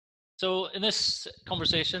So in this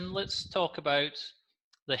conversation, let's talk about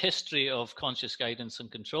the history of conscious guidance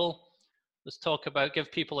and control. Let's talk about,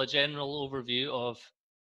 give people a general overview of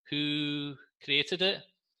who created it,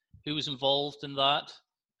 who was involved in that,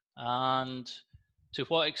 and to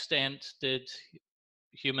what extent did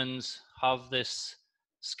humans have this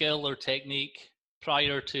skill or technique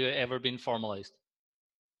prior to it ever being formalized?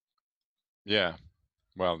 Yeah,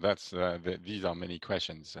 well, these are many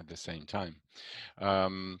questions at the same time.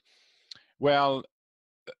 Um, well,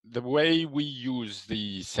 the way we use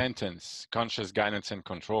the sentence conscious guidance and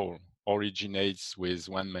control originates with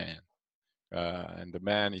one man, and the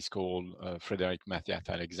man is called Frederick Matthias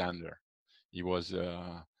Alexander. He was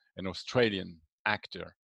an Australian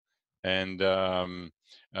actor, and very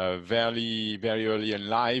early in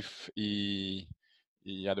life, he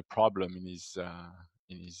had a problem in his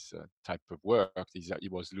type of work. He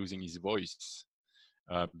was losing his voice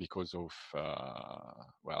because of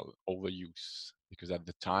overuse. Because at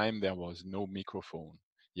the time there was no microphone,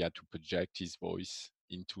 he had to project his voice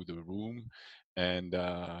into the room, and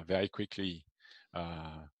very quickly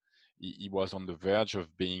uh, he was on the verge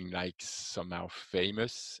of being like somehow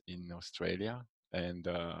famous in Australia, and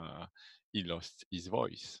he lost his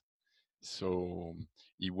voice. So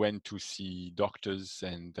he went to see doctors,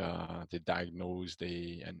 and they diagnosed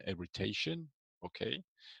an irritation. Okay,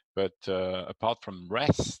 but apart from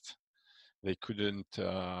rest, they couldn't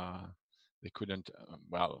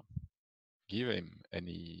give him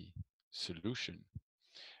any solution.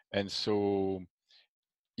 And so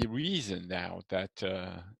he reasoned out that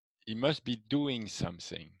he must be doing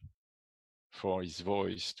something for his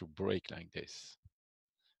voice to break like this,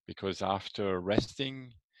 because after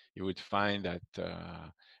resting, you would find that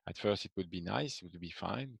at first it would be nice, it would be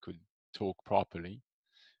fine, could talk properly,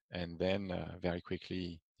 and then very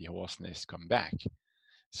quickly the hoarseness come back.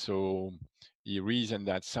 So he reasoned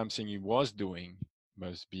that something he was doing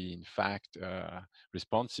must be in fact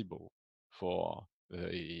responsible for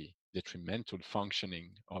the detrimental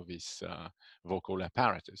functioning of his vocal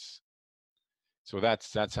apparatus. So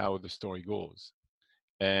that's how the story goes.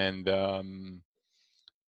 And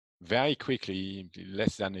very quickly,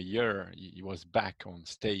 less than a year, he was back on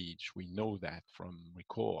stage. We know that from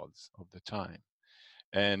records of the time.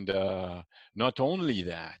 And not only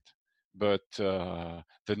that, but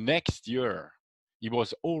the next year, he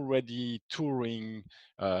was already touring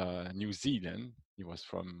New Zealand. He was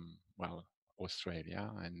from,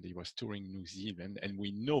 Australia, and he was touring New Zealand. And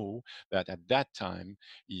we know that at that time,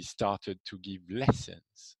 he started to give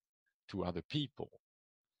lessons to other people.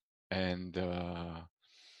 And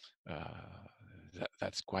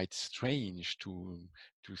that's quite strange to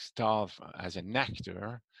start as an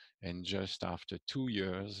actor and just after 2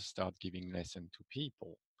 years start giving lesson to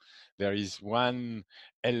people. There is one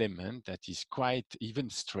element that is quite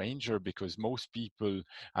even stranger, because most people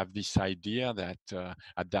have this idea that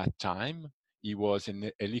at that time he was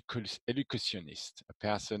an elocutionist, a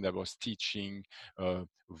person that was teaching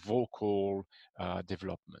vocal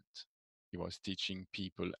development. He was teaching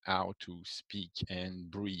people how to speak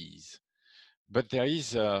and breathe. But there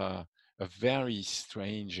is a very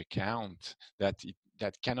strange account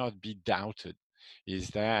that cannot be doubted, is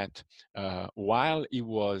that while he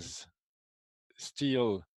was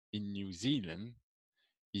still in New Zealand,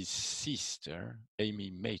 his sister,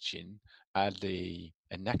 Amy Machin, had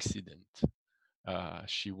an accident.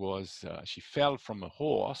 She fell from a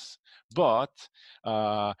horse, but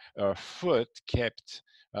her foot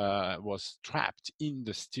was trapped in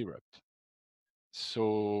the stirrup.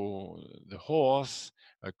 So the horse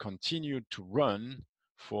continued to run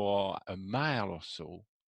for a mile or so.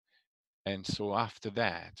 And so after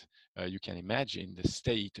that, you can imagine the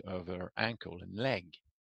state of her ankle and leg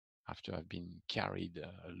after have been carried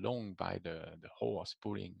along by the horse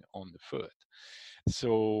pulling on the foot.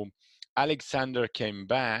 So Alexander came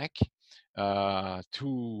back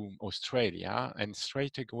to Australia and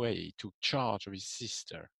straight away took charge of his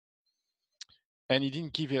sister. And he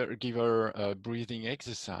didn't give her a breathing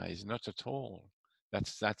exercise, not at all.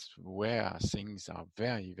 That's where things are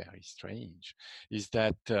very, very strange. Is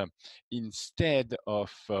that instead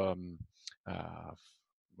of uh,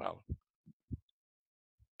 well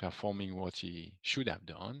performing what he should have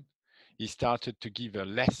done, he started to give a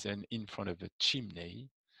lesson in front of a chimney,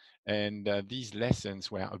 and these lessons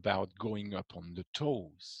were about going up on the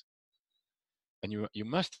toes. And you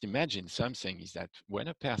must imagine something, is that when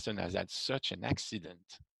a person has had such an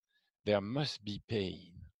accident, there must be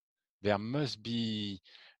pain. There must be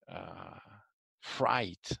uh,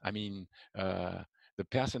 fright. I mean, the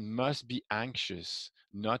person must be anxious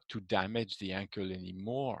not to damage the ankle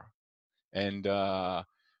anymore. And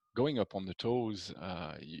going up on the toes,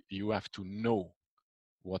 you have to know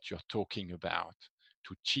what you're talking about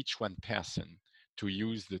to teach one person to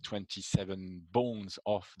use the 27 bones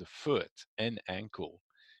of the foot and ankle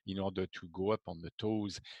in order to go up on the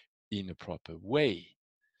toes in a proper way.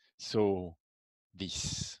 So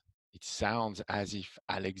this, it sounds as if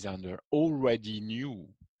Alexander already knew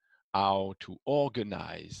how to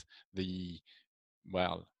organize the,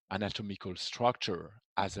 well, anatomical structure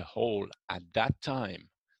as a whole at that time.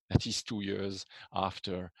 That is 2 years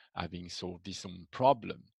after having solved this own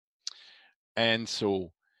problem. And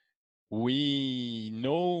so we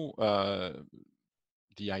know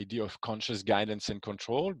the idea of conscious guidance and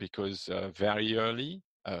control because very early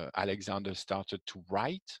Alexander started to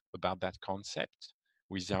write about that concept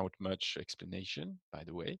without much explanation, by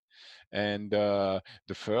the way. And the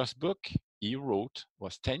first book he wrote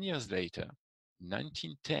was 10 years later,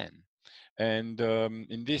 1910. And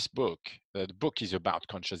in this book, the book is about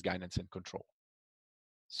conscious guidance and control.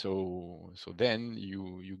 So then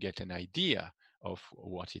you get an idea of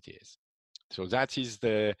what it is. So that is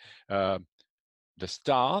the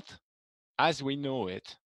start as we know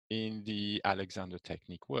it in the Alexander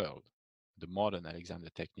Technique world. The modern Alexander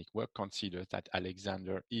Technique world considers that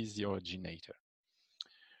Alexander is the originator.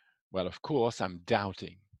 Well, of course, I'm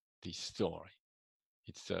doubting this story.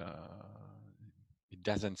 It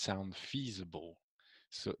doesn't sound feasible,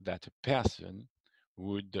 so that a person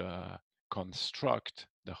would construct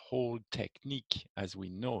the whole technique as we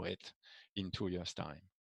know it in 2 years' time.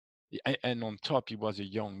 And on top, he was a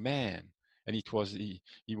young man, and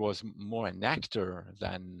he was more an actor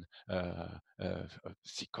than a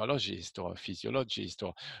psychologist or a physiologist.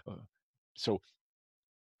 So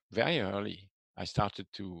very early, I started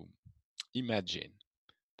to imagine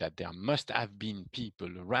that there must have been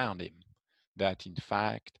people around him that, in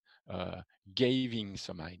fact, gave him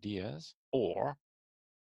some ideas or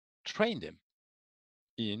trained him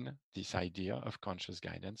in this idea of conscious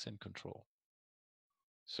guidance and control.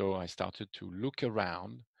 So I started to look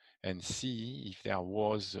around and see if there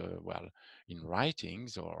was, well, in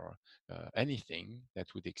writings or anything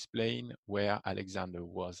that would explain where Alexander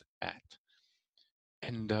was at.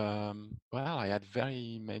 And well, I had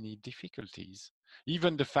very many difficulties.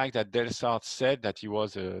 Even the fact that Delsart said that he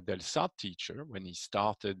was a Delsart teacher when he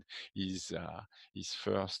started his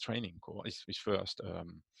first training course, his first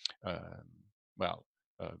um, well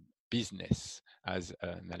business as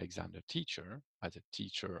an Alexander teacher, as a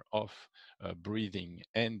teacher of breathing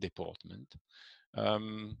and deportment.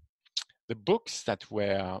 Um, the books that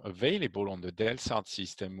were available on the Delsart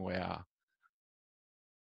system were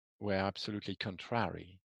absolutely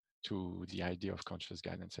contrary to the idea of conscious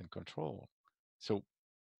guidance and control. So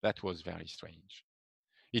that was very strange.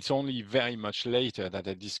 It's only very much later that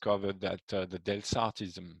I discovered that the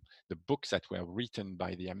Delsartism, the books that were written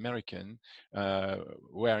by the American,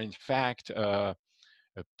 were in fact a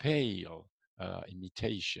pale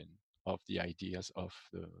imitation of the ideas of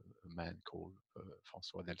the man called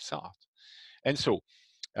François Delsart. And so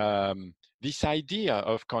this idea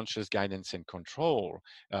of conscious guidance and control,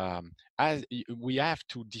 as we have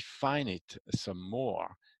to define it some more,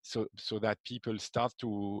 so that people start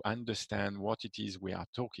to understand what it is we are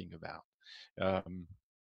talking about.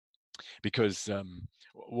 Because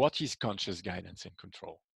what is conscious guidance and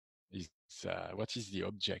control? What is the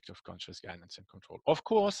object of conscious guidance and control? Of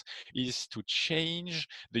course, is to change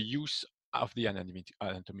the use of the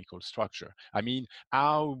anatomical structure. I mean,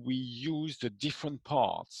 how we use the different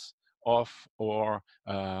parts of our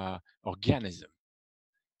organism.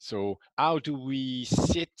 So how do we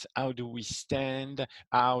sit? How do we stand?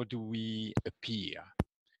 How do we appear?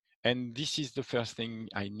 And this is the first thing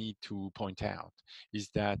I need to point out, is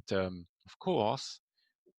that, of course,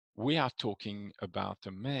 we are talking about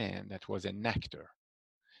a man that was an actor.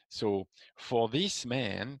 So for this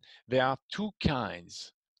man, there are two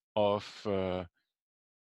kinds of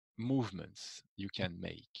movements you can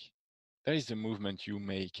make. There is the movement you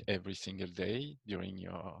make every single day during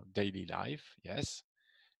your daily life, yes.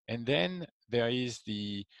 And then there is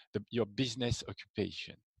your business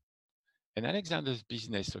occupation. And Alexander's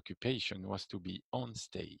business occupation was to be on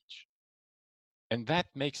stage. And that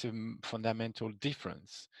makes a fundamental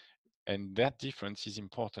difference. And that difference is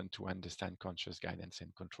important to understand conscious guidance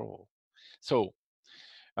and control. So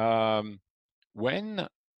when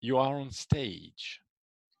you are on stage,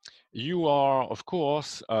 you are, of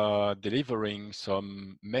course, delivering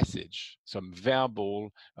some message, some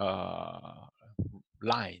verbal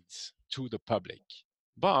lines to the public.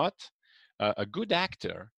 But a good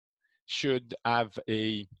actor should have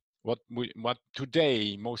what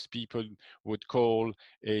today most people would call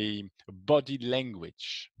a body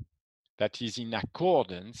language that is in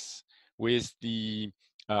accordance with the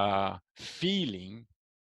feeling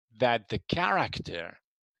that the character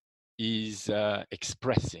is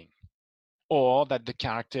expressing, or that the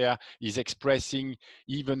character is expressing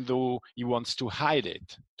even though he wants to hide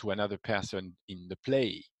it to another person in the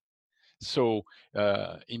play. So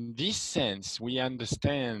in this sense, we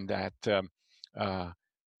understand that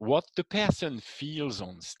what the person feels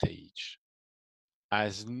on stage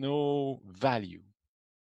has no value.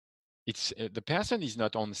 It's the person is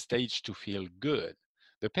not on stage to feel good.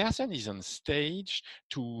 The person is on stage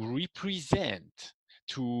to represent,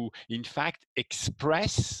 to in fact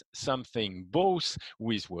express something, both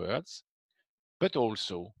with words but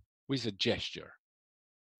also with a gesture.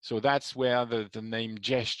 So that's where the name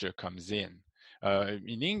gesture comes in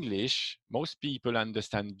English, most people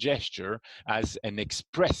understand gesture as an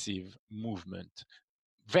expressive movement,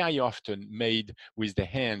 very often made with the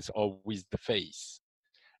hands or with the face.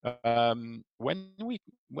 When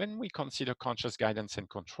we consider conscious guidance and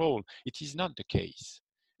control, it is not the case.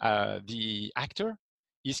 The actor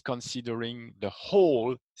is considering the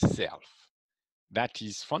whole self. That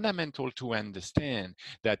is fundamental to understand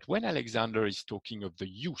that when Alexander is talking of the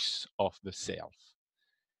use of the self,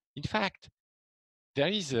 in fact, there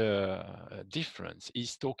is a difference.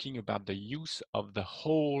 He's talking about the use of the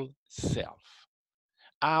whole self.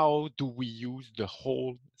 How do we use the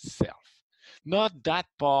whole self? Not that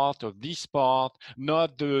part or this part,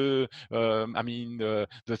 not the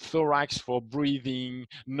thorax for breathing,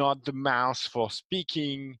 not the mouth for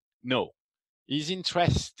speaking. No, he's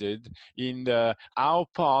interested in how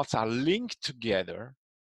parts are linked together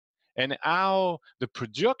and how the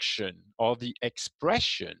production or the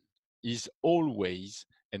expression is always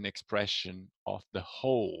an expression of the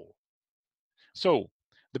whole. So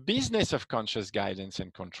the business of conscious guidance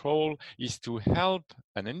and control is to help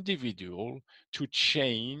an individual to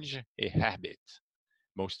change a habit.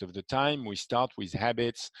 Most of the time, we start with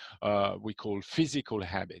habits we call physical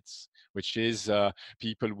habits, which is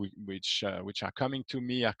people which are coming to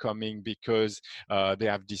me are coming because they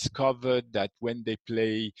have discovered that when they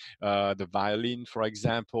play the violin, for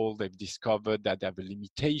example, they've discovered that they have a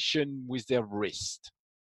limitation with their wrist,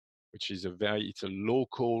 which is it's a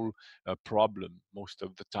local problem most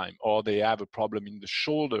of the time. Or they have a problem in the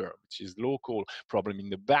shoulder, which is local, problem in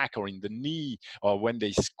the back or in the knee, or when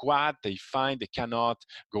they squat, they find they cannot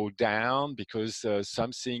go down because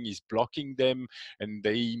something is blocking them, and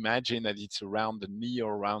they imagine that it's around the knee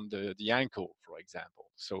or around the ankle, for example.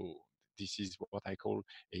 So this is what I call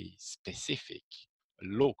a specific,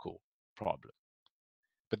 local problem.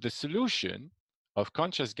 But the solution of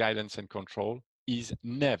conscious guidance and control is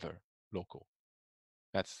never local.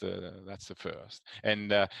 That's the first.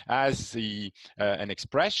 And as an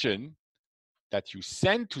expression that you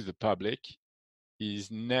send to the public is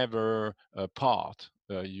never a part.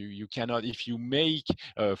 You cannot, if you make,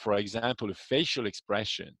 for example, a facial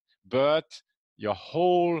expression, but your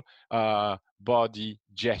whole body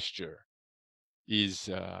gesture is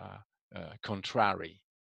contrary,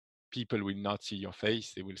 people will not see your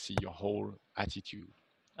face, they will see your whole attitude.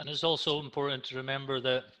 And it's also important to remember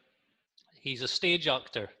that he's a stage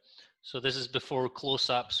actor. So this is before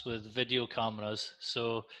close-ups with video cameras.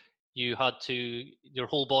 So you had to, your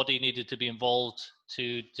whole body needed to be involved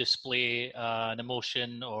to display an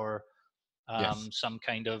emotion or Yes. some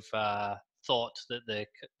kind of thought that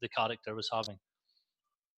the character was having.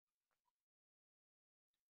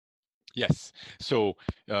 Yes. So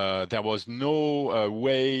there was no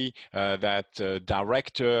way that a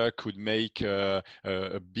director could make a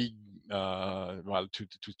big well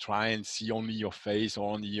to try and see only your face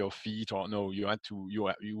or only your feet, or no, you had to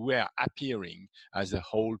you were appearing as a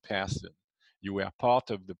whole person. You were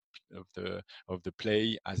part of the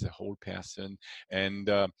play as a whole person, and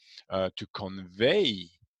to convey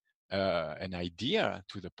an idea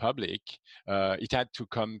to the public, it had to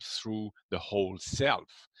come through the whole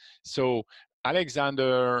self. So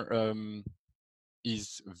Alexander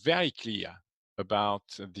is very clear about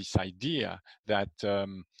this idea that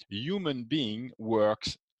human being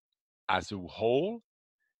works as a whole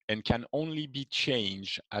and can only be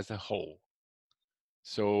changed as a whole.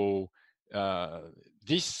 So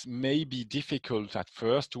this may be difficult at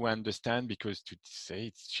first to understand, because to say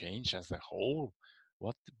it's changed as a whole,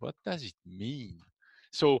 what does it mean?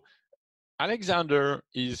 So Alexander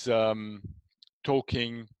is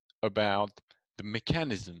talking about the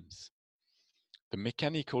mechanisms, the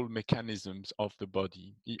mechanical mechanisms of the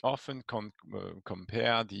body. He often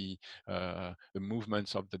compare the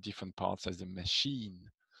movements of the different parts as a machine.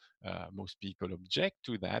 most people object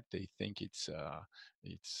to that. They think it's a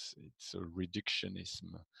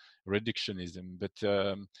reductionism.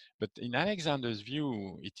 But in Alexander's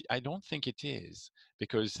view, I don't think it is,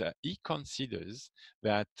 because he considers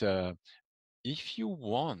that if you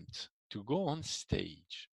want to go on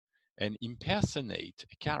stage and impersonate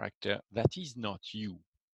a character that is not you,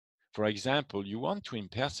 for example, you want to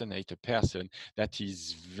impersonate a person that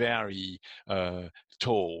is very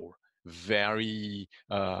tall, very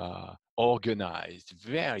organized,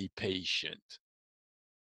 very patient,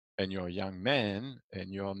 and you're a young man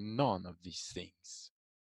and you're none of these things.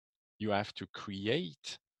 You have to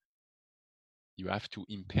create, you have to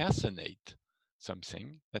impersonate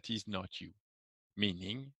something that is not you,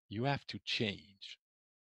 meaning you have to change.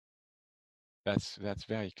 That's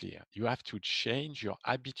very clear. You have to change your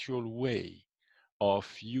habitual way of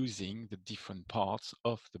using the different parts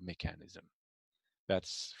of the mechanism.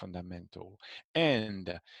 That's fundamental.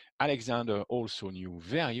 And Alexander also knew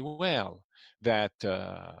very well that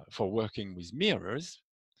for working with mirrors,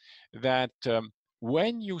 that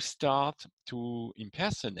when you start to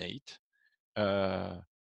impersonate an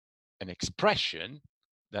expression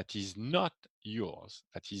that is not yours,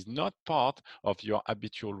 that is not part of your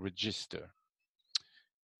habitual register,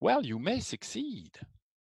 well, you may succeed.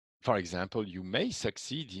 For example, you may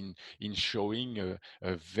succeed in showing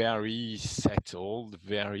a very settled,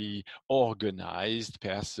 very organized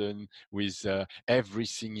person with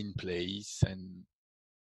everything in place.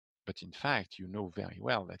 But in fact, you know very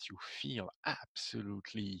well that you feel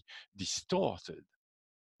absolutely distorted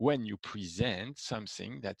when you present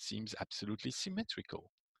something that seems absolutely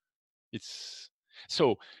symmetrical. It's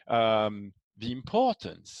so the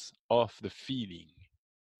importance of the feeling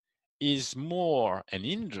is more an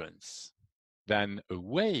hindrance than a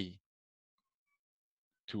way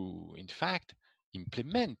to, in fact,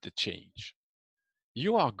 implement the change.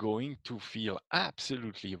 You are going to feel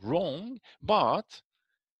absolutely wrong, but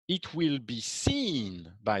it will be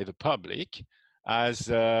seen by the public as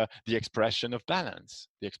the expression of balance,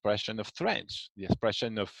 the expression of strength, the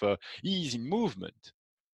expression of ease in movement.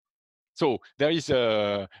 So there is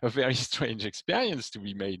a very strange experience to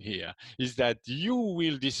be made here, is that you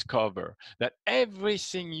will discover that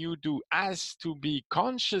everything you do has to be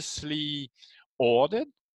consciously ordered.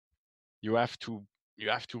 You have to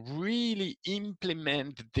really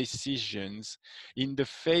implement decisions in the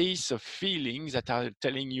face of feelings that are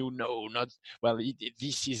telling you no, not well.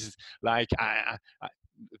 This is like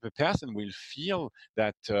the person will feel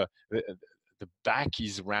that the back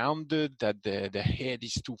is rounded, that the head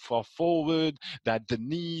is too far forward, that the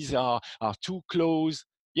knees are too close.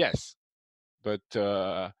 Yes, but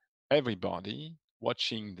everybody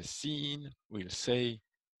watching the scene will say,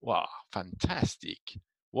 wow, fantastic.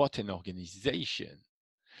 What an organization.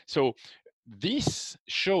 So this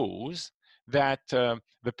shows that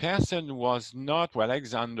the person was not, well,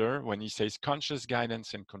 Alexander, when he says conscious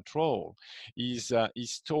guidance and control, is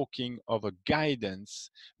talking of a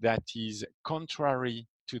guidance that is contrary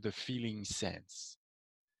to the feeling sense.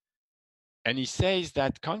 And he says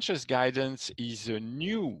that conscious guidance is a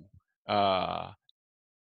new,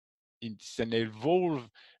 it's an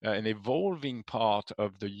evolving part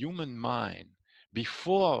of the human mind.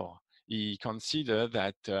 Before, he considered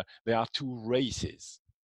that there are two races.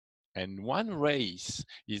 And one race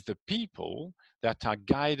is the people that are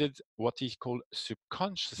guided what is called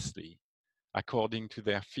subconsciously, according to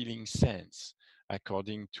their feeling sense,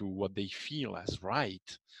 according to what they feel as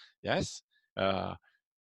right. Yes?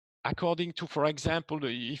 According to, for example,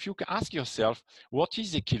 if you ask yourself, what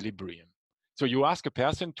is equilibrium? So you ask a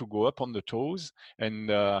person to go up on the toes, and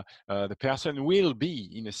the person will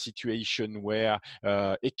be in a situation where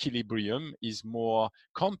equilibrium is more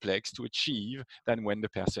complex to achieve than when the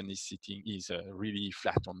person is sitting, is really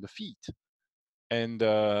flat on the feet. And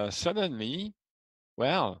suddenly,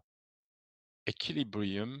 well,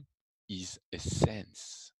 equilibrium is a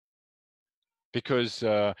sense. Because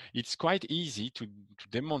it's quite easy to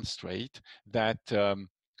demonstrate that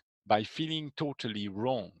by feeling totally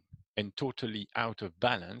wrong and totally out of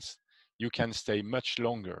balance, you can stay much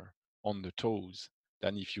longer on the toes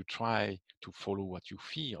than if you try to follow what you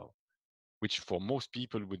feel, which for most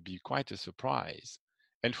people would be quite a surprise.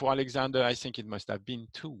 And for Alexander, I think it must have been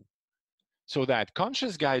too. So that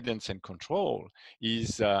conscious guidance and control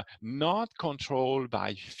is not controlled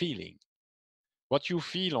by feeling. What you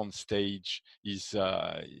feel on stage is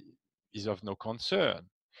of no concern.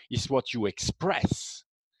 It's what you express.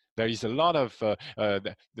 There is a lot of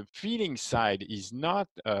the feeling side is not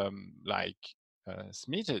like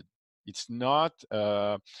smitted. It's not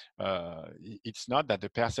it's not that the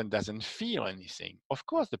person doesn't feel anything. Of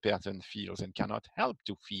course, the person feels and cannot help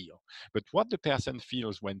to feel. But what the person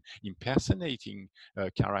feels when impersonating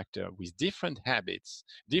a character with different habits,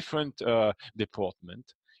 different deportment,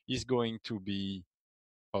 is going to be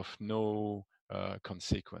of no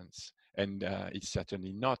consequence. And it's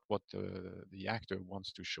certainly not what the actor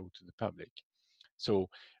wants to show to the public. So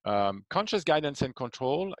conscious guidance and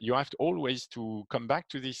control, you have to always to come back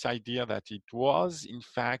to this idea that it was in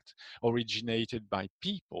fact originated by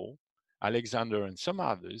people, Alexander and some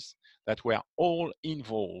others, that were all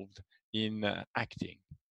involved in acting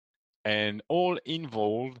and all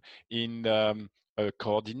involved in a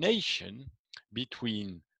coordination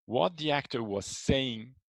between what the actor was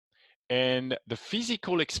saying and the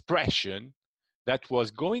physical expression that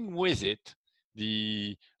was going with it,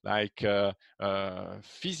 the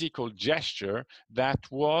physical gesture that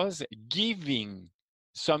was giving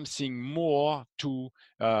something more to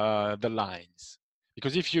the lines.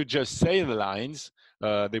 Because if you just say the lines,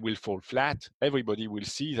 they will fall flat. Everybody will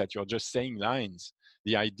see that you're just saying lines.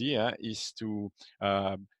 The idea is to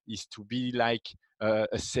be like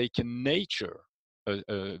a second nature.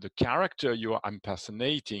 The character you are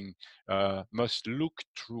impersonating must look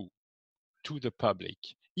true to the public,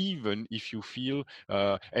 even if you feel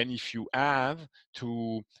and if you have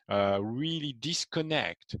to really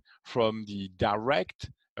disconnect from the direct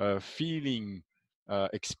feeling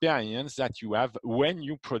experience that you have when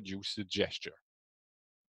you produce the gesture.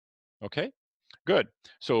 Okay. Good.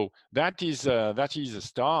 So that is a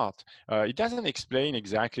start. It doesn't explain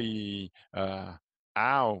exactly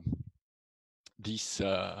how this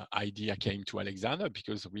idea came to Alexander,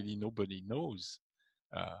 because really nobody knows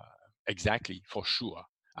exactly for sure.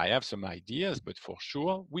 I have some ideas, but for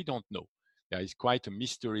sure we don't know. There is quite a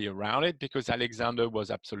mystery around it because Alexander was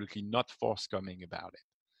absolutely not forthcoming about it.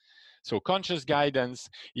 So conscious guidance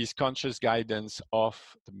is conscious guidance of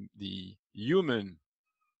the human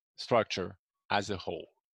structure as a whole.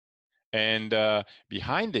 And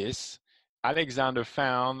behind this, Alexander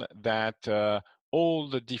found that all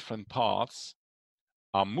the different parts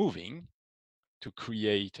are moving to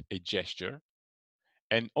create a gesture,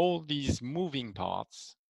 and all these moving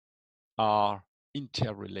parts are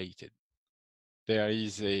interrelated. There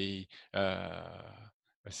is a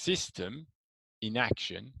system in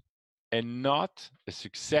action and not a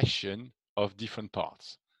succession of different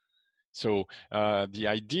parts. So the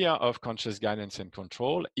idea of conscious guidance and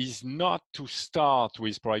control is not to start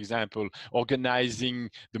with, for example, organizing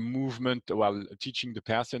the movement while teaching the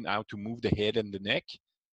person how to move the head and the neck.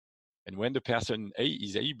 And when the person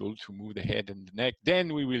is able to move the head and the neck,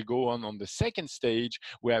 then we will go on the second stage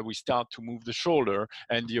where we start to move the shoulder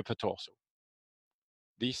and the upper torso.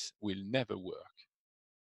 This will never work.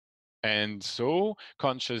 And so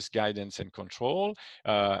conscious guidance and control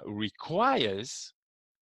requires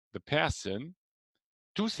the person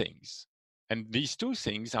two things. And these two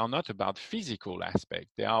things are not about physical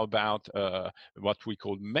aspects. They are about what we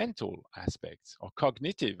call mental aspects or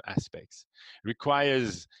cognitive aspects.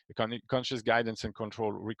 Requires conscious guidance and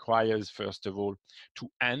control requires, first of all, to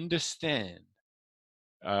understand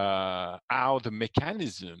how the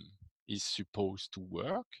mechanism is supposed to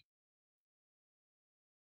work.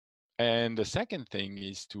 And the second thing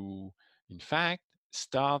is to, in fact,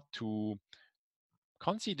 start to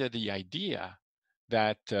consider the idea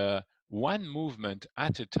that one movement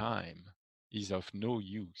at a time is of no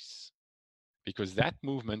use, because that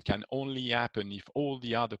movement can only happen if all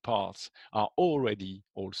the other parts are already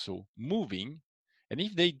also moving. And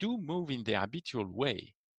if they do move in their habitual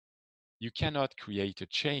way, you cannot create a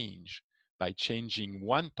change by changing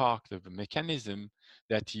one part of the mechanism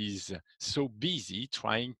that is so busy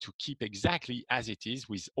trying to keep exactly as it is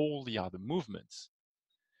with all the other movements.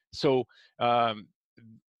 So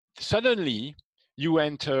suddenly you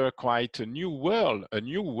enter quite a new world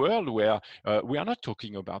where we are not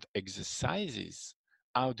talking about exercises.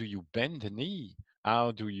 How do you bend the knee?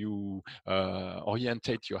 How do you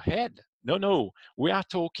orientate your head? No, we are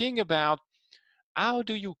talking about how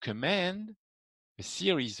do you command a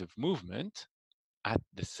series of movement at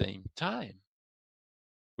the same time?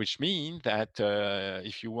 Which means that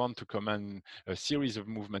if you want to command a series of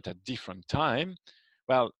movement at different time,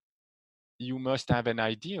 well, you must have an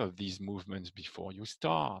idea of these movements before you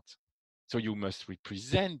start. So you must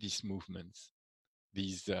represent these movements,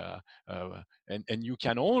 and you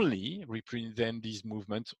can only represent these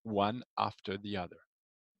movements one after the other.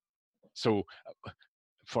 So,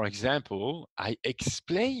 for example, I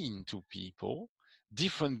explain to people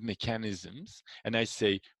different mechanisms, and I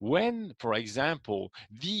say, when, for example,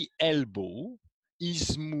 the elbow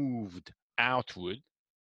is moved outward,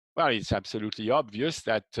 Well, it's absolutely obvious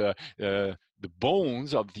that the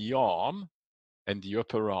bones of the arm and the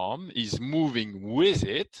upper arm is moving with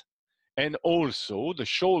it, and also the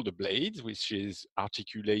shoulder blades, which is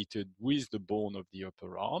articulated with the bone of the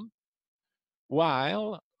upper arm,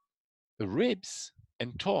 while the ribs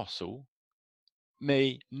and torso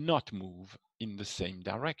may not move in the same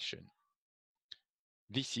direction.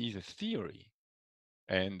 This is a theory,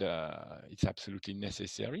 and it's absolutely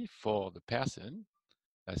necessary for the person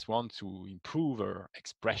that wants to improve her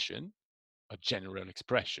expression, a general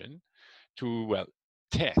expression, to, well,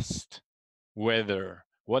 test whether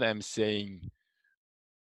what I'm saying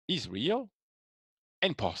is real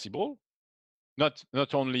and possible, not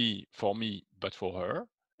only for me but for her,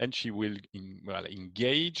 and she will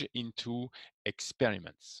engage into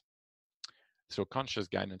experiments. So conscious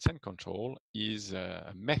guidance and control is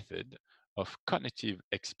a method of cognitive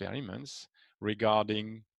experiments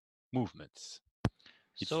regarding movements.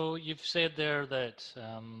 It's So you've said there that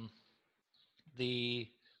the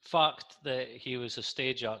fact that he was a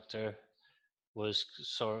stage actor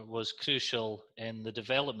was crucial in the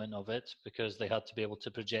development of it, because they had to be able to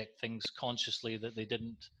project things consciously that they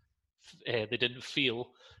didn't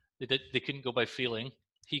feel. They couldn't go by feeling.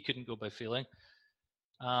 He couldn't go by feeling.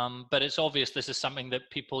 But it's obvious this is something that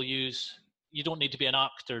people use. You don't need to be an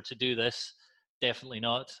actor to do this, definitely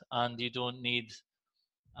not. And you don't need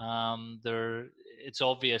there. It's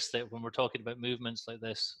obvious that when we're talking about movements like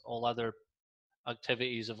this, all other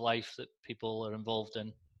activities of life that people are involved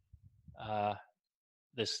in, uh,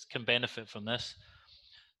 this can benefit from this.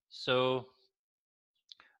 So,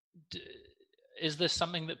 is this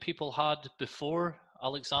something that people had before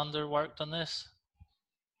Alexander worked on this?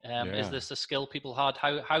 Is Yeah. this a skill people had?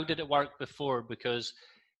 How did it work before? Because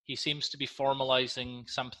he seems to be formalizing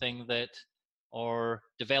something that, or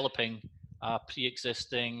developing a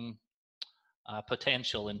pre-existing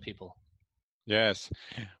potential in people. Yes.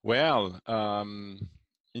 Well,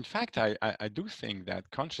 in fact, I do think that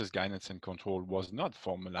conscious guidance and control was not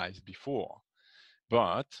formalized before,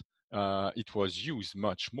 but it was used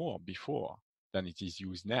much more before than it is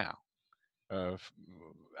used now. Uh,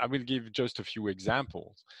 I will give just a few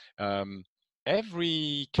examples. Um,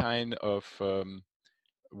 every kind of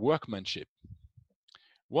workmanship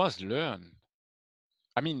was learned.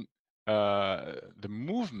 I mean, the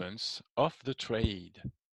movements of the trade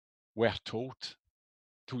were taught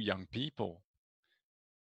to young people.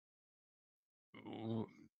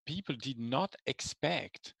 People did not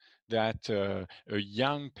expect that a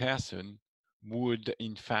young person would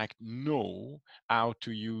in fact know how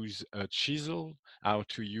to use a chisel, how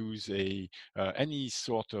to use a any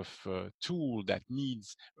sort of tool that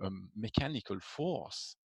needs mechanical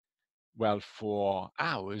force, well, for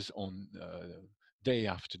hours on day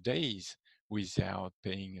after days, without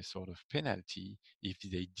paying a sort of penalty if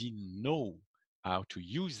they didn't know how to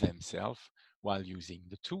use themselves while using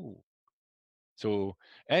the tool. So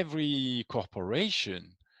every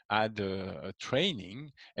corporation had a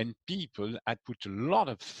training, and people had put a lot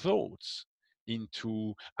of thoughts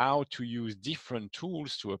into how to use different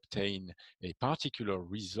tools to obtain a particular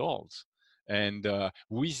result, and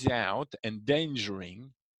without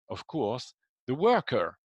endangering, of course, the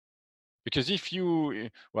worker. Because if you,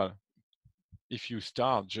 well, if you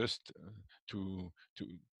start just to to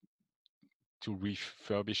to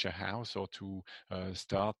refurbish a house, or to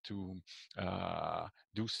start to uh,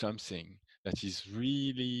 do something that is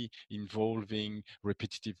really involving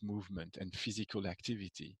repetitive movement and physical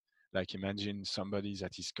activity. Like imagine somebody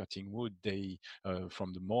that is cutting wood day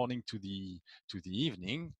from the morning to the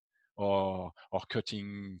evening, or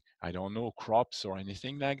cutting, I don't know, crops or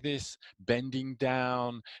anything like this, bending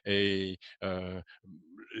down, a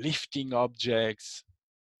lifting objects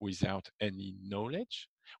without any knowledge.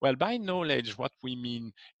 Well, by knowledge, what we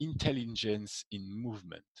mean intelligence in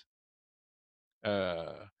movement.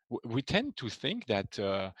 We tend to think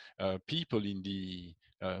that people in the,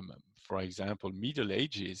 for example, Middle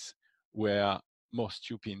Ages were more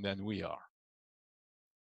stupid than we are.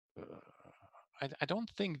 Uh, I don't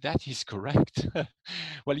think that is correct.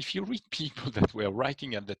 Well, if you read people that were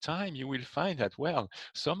writing at the time, you will find that, well,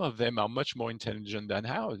 some of them are much more intelligent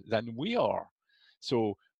than we are.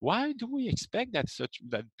 So why do we expect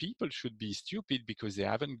that people should be stupid because they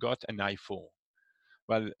haven't got an iPhone?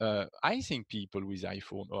 Well, I think people with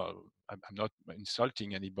iPhone, well, I'm not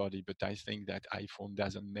insulting anybody, but I think that iPhone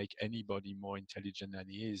doesn't make anybody more intelligent than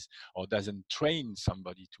he is, or doesn't train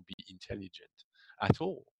somebody to be intelligent at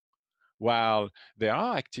all. While there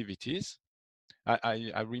are activities,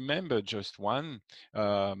 I remember just one.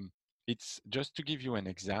 Um, it's just to give you an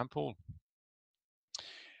example.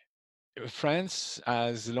 France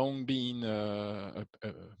has long been a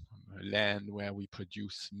land where we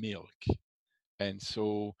produce milk. And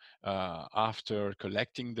so after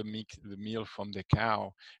collecting the milk from the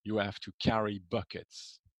cow, you have to carry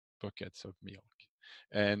buckets of milk.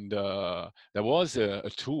 And there was a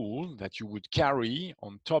tool that you would carry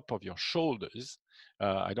on top of your shoulders.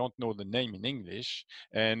 I don't know the name in English.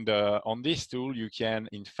 And on this tool, you can,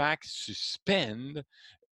 in fact, suspend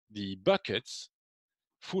the buckets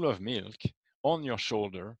full of milk on your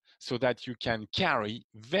shoulder so that you can carry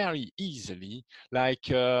very easily, like,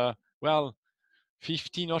 well,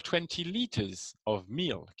 15 or 20 liters of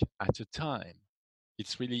milk at a time.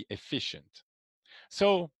 It's really efficient.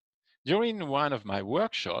 So during one of my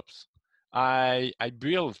workshops, I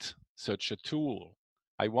built such a tool.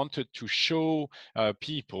 I wanted to show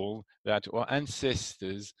people that our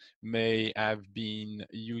ancestors may have been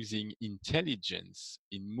using intelligence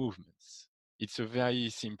in movements. It's a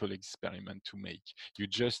very simple experiment to make. You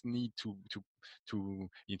just need to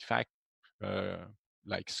in fact, uh,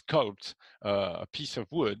 like sculpt a piece of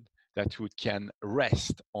wood that would can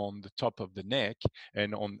rest on the top of the neck,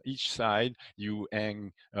 and on each side you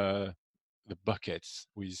hang the buckets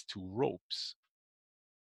with two ropes.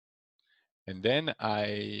 And then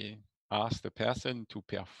I asked the person to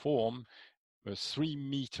perform a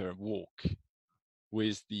 3-meter walk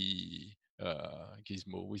with the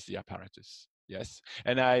gizmo, with the apparatus. Yes,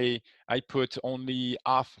 and I put only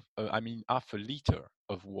half a liter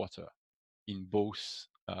of water in both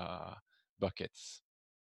buckets.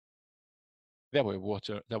 There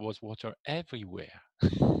was water everywhere.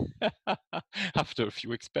 After a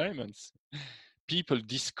few experiments, people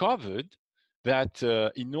discovered that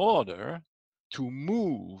in order to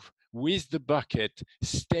move with the bucket,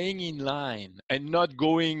 staying in line and not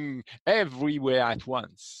going everywhere at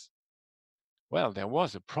once, well, there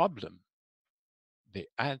was a problem. They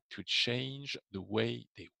had to change the way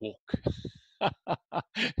they walk.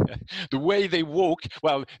 The way they walk,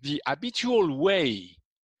 well, the habitual way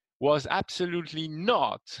was absolutely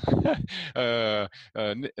not what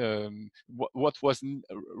was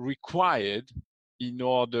required in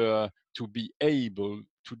order to be able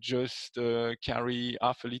to just carry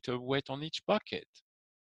half a liter weight on each bucket.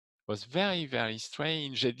 It was very, very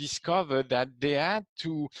strange. They discovered that they had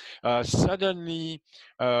to suddenly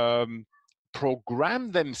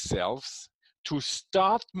program themselves to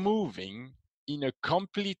start moving in a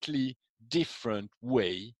completely different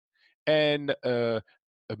way, and a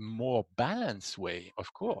more balanced way,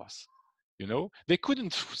 of course. You know, they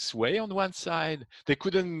couldn't sway on one side. They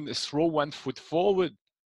couldn't throw one foot forward.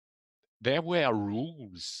 There were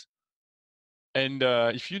rules. And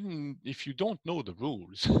if you don't know the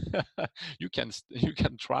rules, you can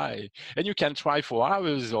try, and you can try for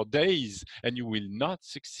hours or days, and you will not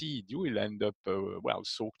succeed. You will end up well,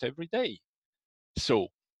 soaked every day. So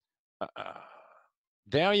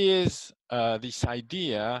there is this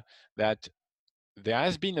idea that there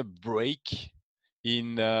has been a break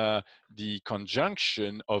in the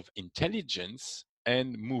conjunction of intelligence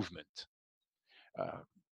and movement.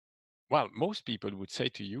 Well, most people would say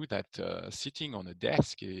to you that sitting on a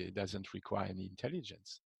desk doesn't require any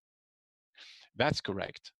intelligence. That's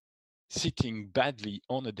correct. Sitting badly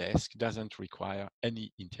on a desk doesn't require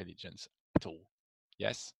any intelligence at all.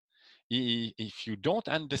 Yes? If you don't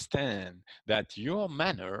understand that your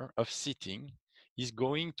manner of sitting is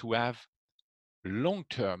going to have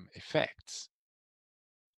long-term effects,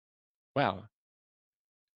 well,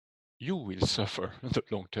 you will suffer the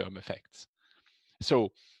long-term effects.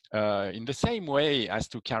 So in the same way as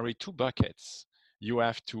to carry two buckets, you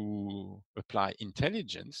have to apply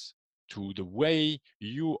intelligence to the way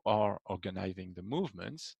you are organizing the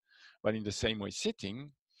movements, but in the same way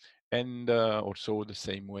sitting, and also the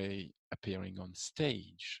same way appearing on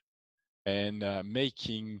stage, and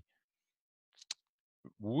making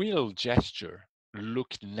wheel gesture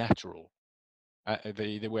look natural.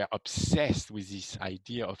 They were obsessed with this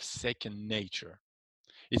idea of second nature.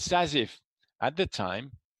 It's as if at the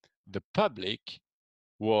time the public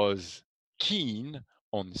was keen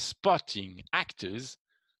on spotting actors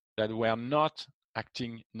that were not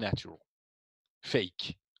acting natural,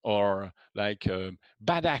 fake, or like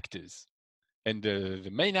bad actors. And the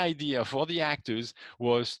main idea for the actors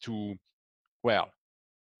was to, well,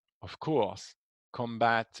 of course,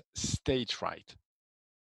 combat stage fright.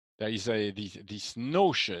 There is this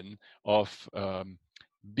notion of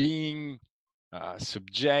being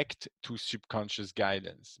subject to subconscious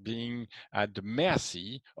guidance, being at the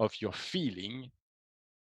mercy of your feeling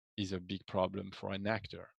is a big problem for an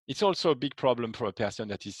actor. It's also a big problem for a person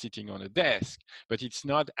that is sitting on a desk, but it's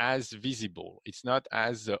not as visible. It's not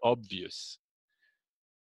as obvious.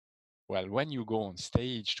 Well, when you go on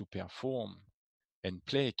stage to perform and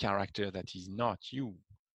play a character that is not you,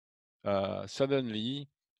 suddenly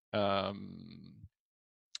um,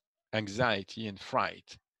 anxiety and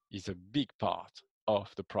fright is a big part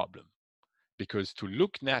of the problem, because to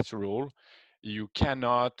look natural, you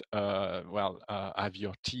cannot have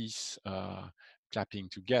your teeth clapping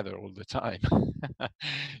together all the time.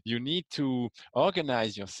 You need to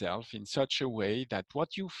organize yourself in such a way that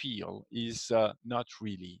what you feel is not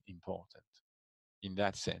really important in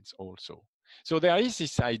that sense also. So there is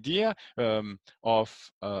this idea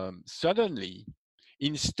of suddenly,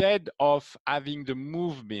 instead of having the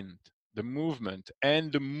movement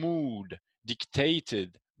and the mood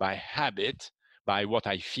dictated by habit, by what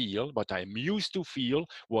I feel, what I'm used to feel,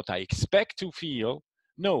 what I expect to feel,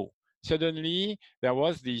 no, suddenly there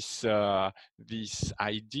was this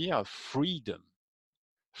idea of freedom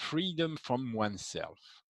from oneself.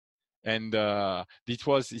 And this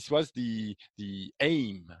was the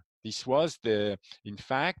aim. This was the in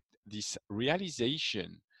fact this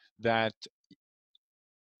realization that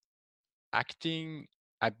acting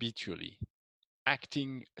habitually,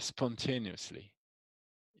 acting spontaneously,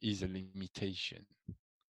 is a limitation.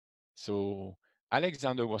 So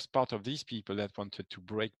Alexander was part of these people that wanted to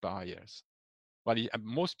break barriers. Well,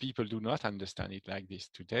 most people do not understand it like this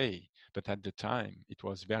today, but at the time it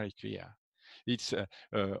was very clear. It's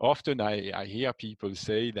often I hear people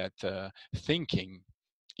say that thinking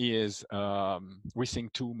is we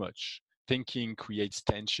think too much. Thinking creates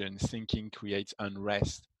tension. Thinking creates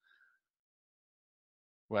unrest.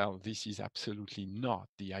 Well, this is absolutely not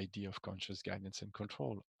the idea of conscious guidance and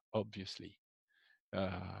control. Obviously,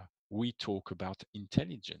 we talk about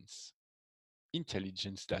intelligence.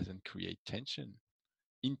 Intelligence doesn't create tension.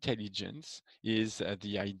 Intelligence is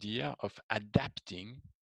the idea of adapting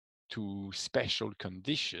to special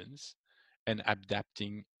conditions and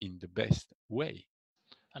adapting in the best way.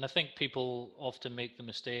 And I think people often make the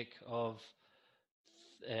mistake of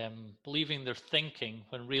believing they're thinking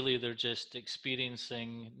when really they're just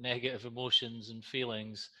experiencing negative emotions and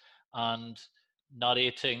feelings and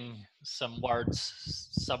narrating some words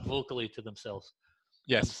subvocally to themselves,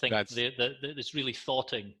 and Yes, think that's that it's really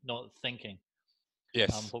thoughting, not thinking.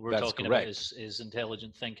 yes, What we're that's talking about correct. is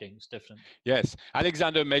intelligent thinking. It's different. Yes,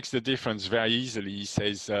 Alexander makes the difference very easily. He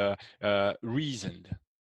says reasoned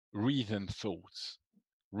thoughts,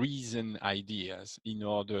 reason ideas in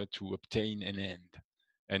order to obtain an end.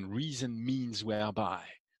 And reason means whereby.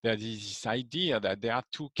 There is this idea that there are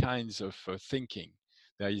two kinds of thinking.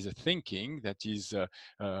 There is a thinking that is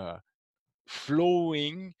uh,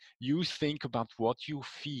 flowing. You think about what you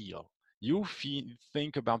feel.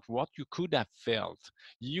 Think about what you could have felt.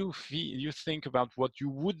 You think about what you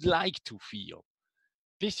would like to feel.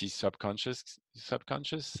 This is subconscious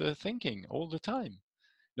thinking all the time.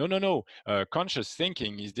 No, no, no. Conscious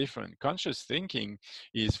thinking is different. Conscious thinking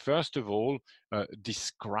is, first of all,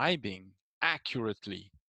 describing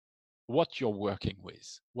accurately what you're working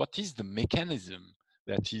with. What is the mechanism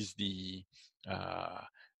that is uh,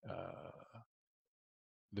 uh,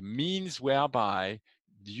 the means whereby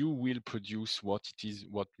you will produce what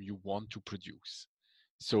you want to produce.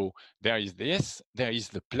 So there is this, there is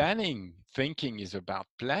the planning. Thinking is about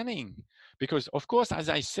planning. Because, of course, as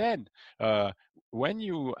I said, when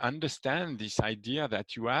you understand this idea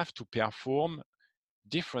that you have to perform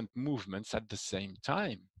different movements at the same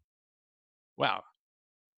time, well,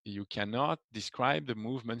 you cannot describe the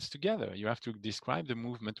movements together. You have to describe the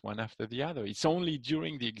movement one after the other. It's only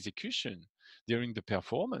during the execution, during the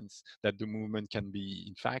performance, that the movement can be,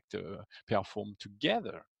 in fact, performed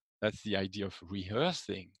together. That's the idea of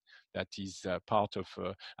rehearsing. That is part of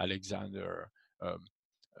Alexander, um,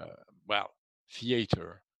 uh, well,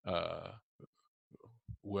 theater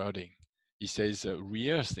wording. He says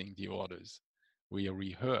rehearsing the orders. We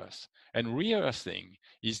rehearse. And rehearsing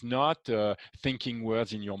is not thinking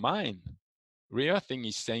words in your mind. Rehearsing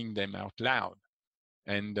is saying them out loud.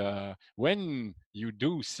 And when you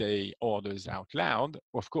do say orders out loud,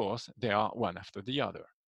 of course, they are one after the other.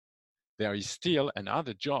 There is still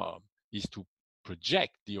another job, is to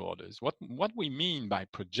project the orders. What we mean by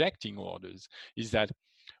projecting orders is that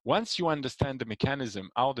once you understand the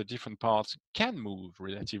mechanism, how the different parts can move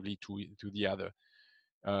relatively to the other,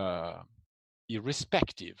 uh,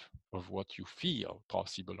 irrespective of what you feel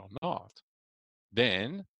possible or not,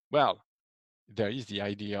 then, well, there is the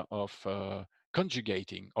idea of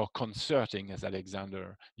conjugating or concerting, as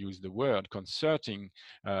Alexander used the word, concerting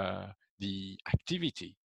the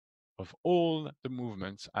activity of all the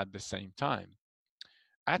movements at the same time.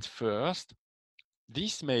 At first,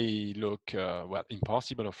 this may look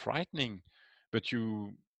impossible or frightening, but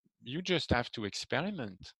you just have to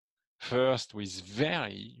experiment first with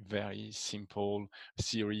very, very simple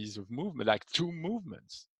series of movement, like 2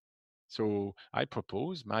 movements. So I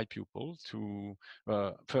propose my pupil to,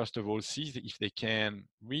 first of all, see if they can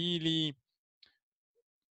really,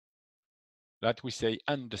 that we say,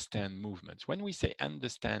 understand movements. When we say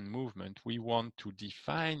understand movement, we want to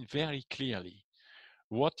define very clearly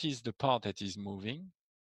what is the part that is moving,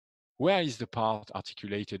 where is the part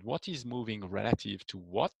articulated, what is moving relative to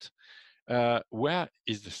what, where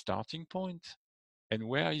is the starting point, and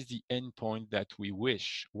where is the end point that we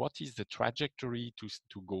wish, what is the trajectory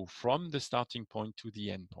to go from the starting point to the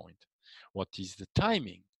end point, what is the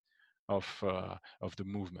timing of the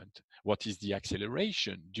movement, what is the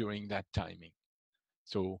acceleration during that timing.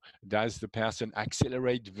 So does the person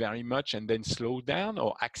accelerate very much and then slow down,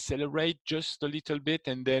 or accelerate just a little bit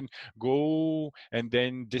and then go and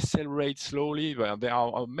then decelerate slowly? Well, there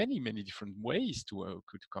are many, many different ways to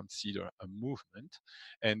could consider a movement.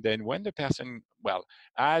 And then when the person, well,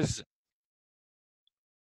 has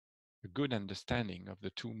a good understanding of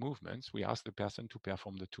the 2 movements, we ask the person to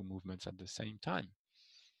perform the 2 movements at the same time.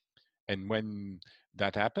 And when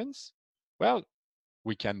that happens, well,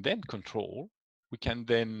 we can then control, we can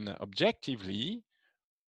then objectively,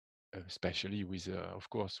 especially with, of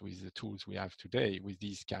course, with the tools we have today, with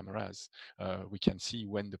these cameras, we can see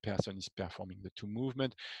when the person is performing the 2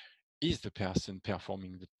 movement. Is the person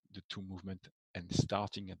performing the 2 movement and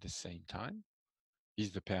starting at the same time?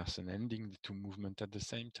 Is the person ending the 2 movement at the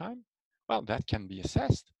same time? Well, that can be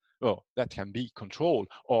assessed, or that can be controlled,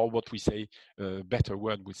 or what we say, better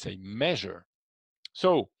word would say, measure.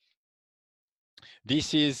 So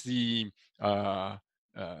this is the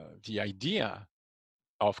idea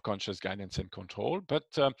of conscious guidance and control. But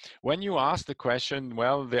when you ask the question,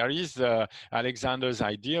 well, there is Alexander's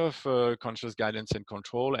idea of conscious guidance and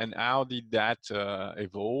control, and how did that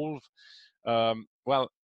evolve?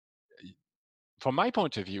 Well, from my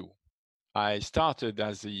point of view, I started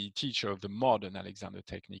as the teacher of the modern Alexander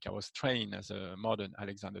technique. I was trained as a modern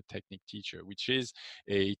Alexander technique teacher, which is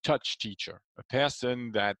a touch teacher, a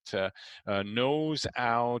person that knows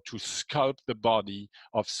how to sculpt the body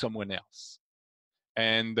of someone else.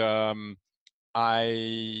 And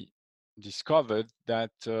I discovered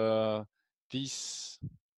that this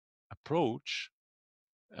approach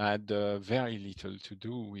had very little to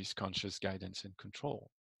do with conscious guidance and control.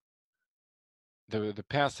 The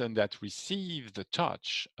person that receives the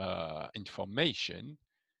touch information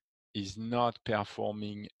is not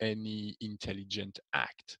performing any intelligent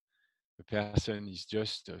act. The person is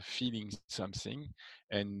just feeling something,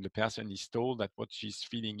 and the person is told that what she's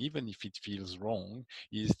feeling, even if it feels wrong,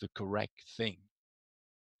 is the correct thing.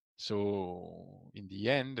 So in the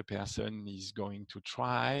end, the person is going to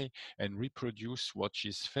try and reproduce what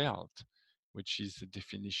she's felt, which is the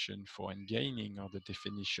definition for engaining, or the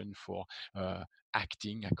definition for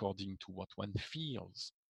acting according to what one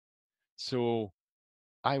feels. So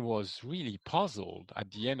I was really puzzled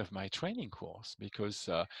at the end of my training course, because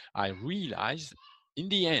I realized in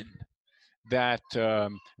the end that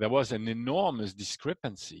there was an enormous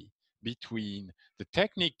discrepancy between the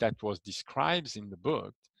technique that was described in the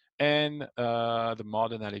book and the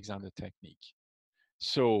modern Alexander technique.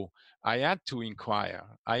 So I had to inquire.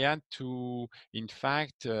 I had to, in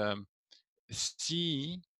fact,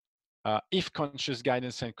 see if conscious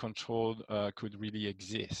guidance and control could really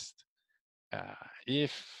exist.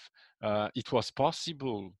 If it was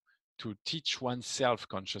possible to teach oneself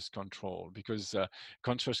conscious control, because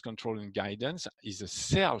conscious control and guidance is a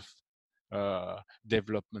self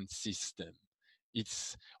development system.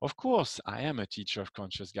 It's, of course, I am a teacher of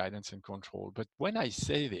conscious guidance and control, but when I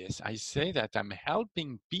say this, I say that I'm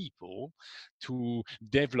helping people to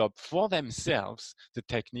develop for themselves the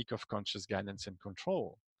technique of conscious guidance and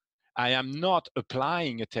control. I am not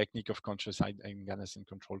applying a technique of conscious guidance and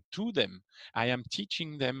control to them. I am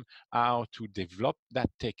teaching them how to develop that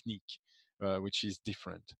technique, which is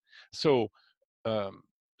different. So, um,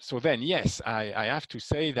 so then, yes, I have to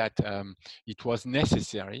say that it was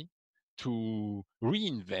necessary to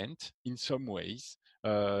reinvent, in some ways,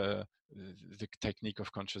 the technique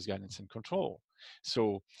of conscious guidance and control.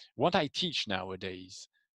 So, what I teach nowadays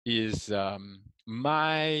is the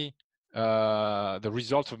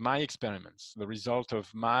result of my experiments, the result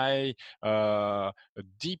of my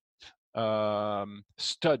deep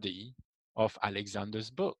study of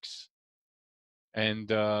Alexander's books. And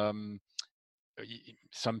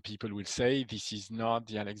some people will say this is not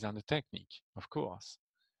the Alexander technique. Of course,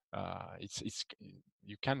 it's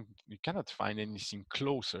you cannot find anything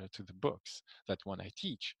closer to the books that one I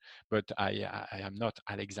teach. But I am not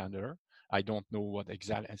Alexander. I don't know what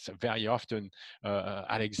exactly. Very often,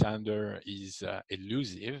 Alexander is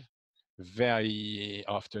elusive. very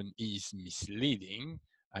often is misleading.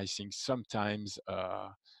 I think sometimes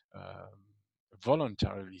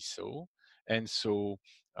voluntarily so, and so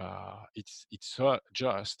it's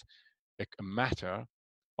just a matter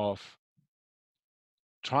of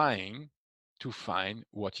trying to find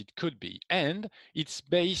what it could be, and it's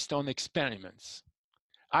based on experiments.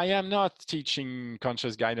 I am not teaching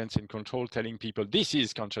conscious guidance and control, telling people this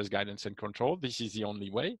is conscious guidance and control, this is the only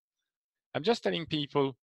way. I'm just telling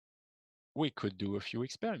people we could do a few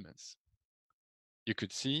experiments. You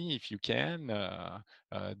could see if you can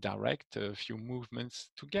direct a few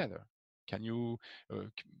movements together. Can you uh,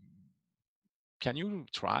 can you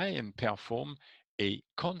try and perform a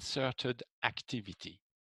concerted activity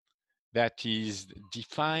that is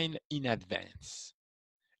defined in advance?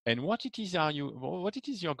 And what it is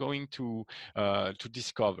you're going to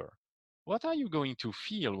discover? What are you going to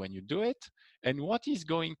feel when you do it? And what is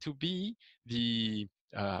going to be the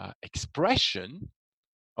expression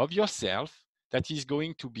of yourself that is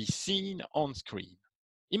going to be seen on screen?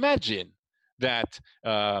 Imagine that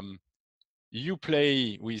you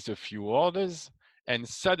play with a few orders and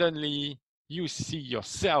suddenly you see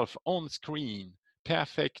yourself on screen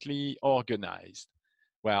perfectly organized.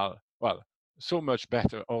 Well, so much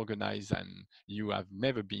better organized than you have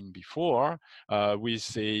never been before,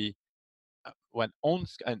 with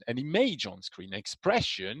an image on screen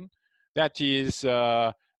expression that is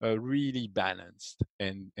really balanced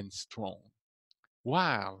and strong.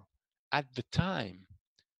 While at the time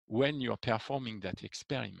when you're performing that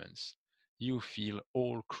experiments, you feel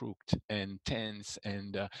all crooked and tense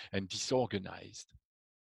and disorganized.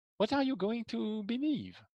 What are you going to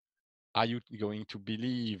believe? Are you going to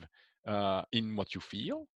believe in what you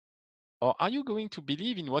feel? Or are you going to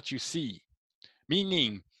believe in what you see?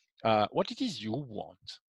 Meaning, what it is you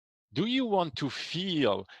want. Do you want to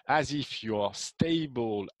feel as if you're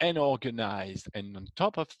stable and organized and on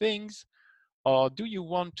top of things? Or do you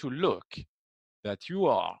want to look that you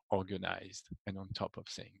are organized and on top of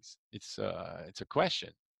things? It's a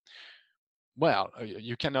question. Well,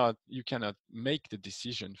 you cannot make the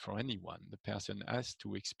decision for anyone. The person has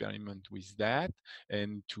to experiment with that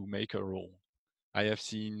and to make a role. I have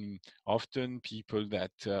seen often people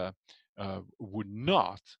that would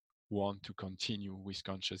not want to continue with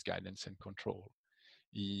conscious guidance and control.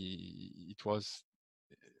 It was,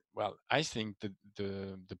 well, I think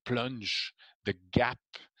the plunge, the gap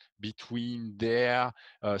between their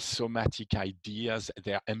somatic ideas,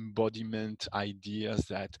 their embodiment ideas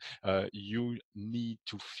that you need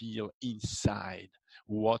to feel inside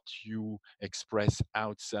what you express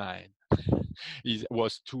outside,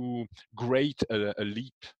 was too great a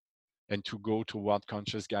leap, and to go toward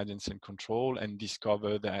conscious guidance and control and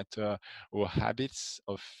discover that our habits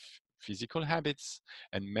of physical habits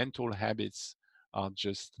and mental habits are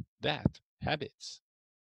just that, habits.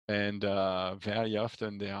 And very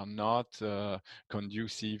often they are not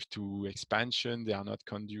conducive to expansion. They are not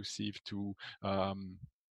conducive um,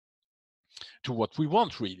 to what we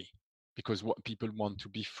want really, because what people want to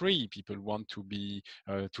be free, people want to be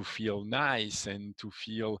to feel nice and to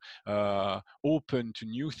feel open to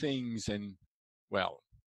new things. And well,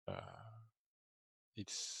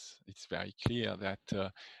 it's very clear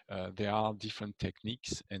that there are different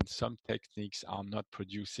techniques, and some techniques are not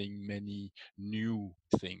producing many new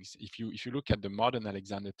things. If you look at the modern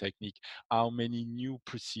Alexander technique, how many new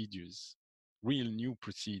procedures, real new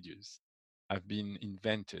procedures, have been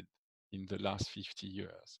invented in the last 50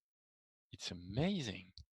 years? It's amazing.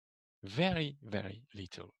 Very, very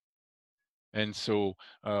little. And so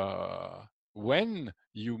when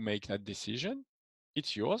you make that decision,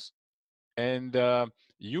 it's yours. And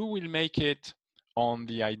you will make it on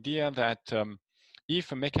the idea that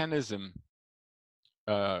if a mechanism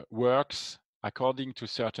works according to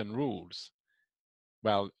certain rules,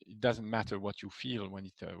 well, it doesn't matter what you feel when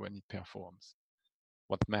it performs.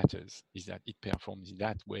 What matters is that it performs in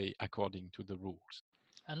that way according to the rules.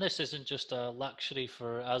 And this isn't just a luxury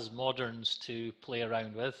for us moderns to play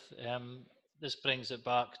around with. This brings it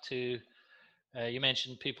back to, you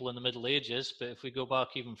mentioned people in the Middle Ages, but if we go back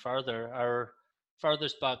even further, our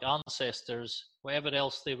furthest back ancestors, whatever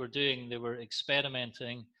else they were doing, they were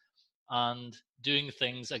experimenting and doing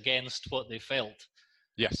things against what they felt.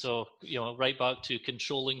 Yes. So, right back to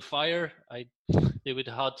controlling fire, they would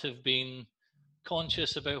have had to have been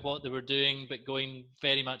conscious about what they were doing, but going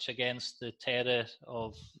very much against the terror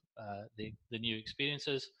of the new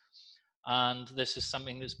experiences. And this is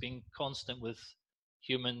something that's been constant with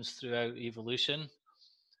humans throughout evolution.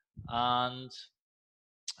 And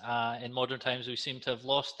in modern times, we seem to have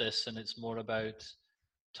lost this, and it's more about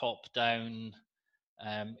top-down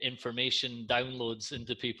information downloads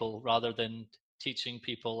into people rather than teaching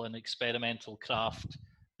people an experimental craft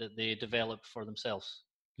that they develop for themselves.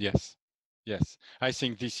 Yes. Yes, I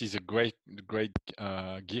think this is a great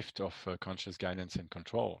gift of conscious guidance and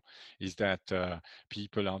control, is that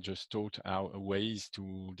people are just taught ways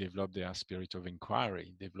to develop their spirit of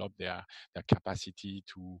inquiry, develop their capacity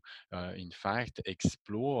to, in fact,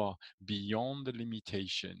 explore beyond the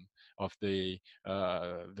limitation of the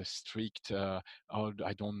strict, oh,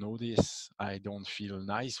 I don't know this, I don't feel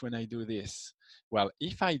nice when I do this. Well,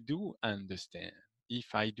 if I do understand,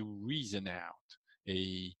 if I do reason out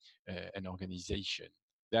an organization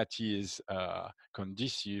that is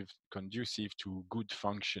conducive to good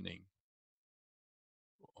functioning,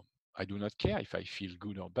 I do not care if I feel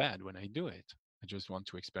good or bad when I do it. I just want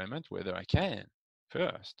to experiment whether I can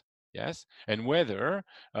first, yes, and whether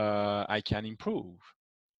I can improve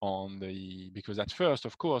on because at first,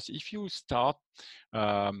 of course, if you start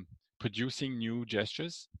producing new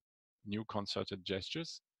gestures, new concerted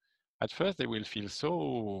gestures, at first they will feel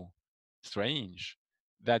so strange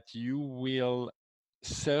that you will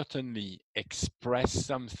certainly express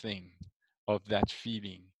something of that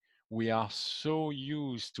feeling. We are so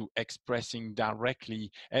used to expressing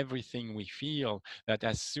directly everything we feel that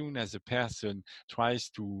as soon as a person tries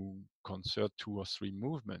to concert 2 or 3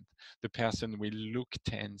 movements, the person will look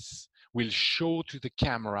tense, will show to the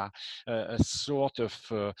camera a sort of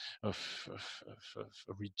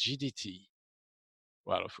rigidity.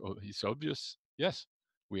 Well, it's obvious. Yes,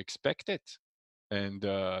 we expect it. And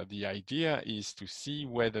the idea is to see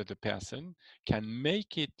whether the person can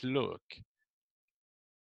make it look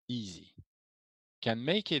easy, can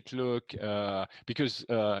make it look, because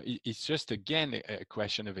it's just, again, a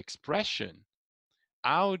question of expression.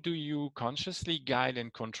 How do you consciously guide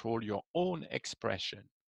and control your own expression?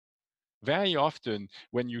 Very often,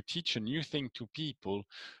 when you teach a new thing to people,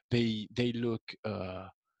 they look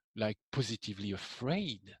like positively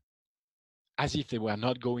afraid, as if they were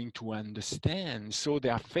not going to understand. So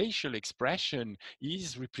their facial expression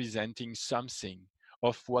is representing something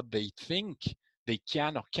of what they think they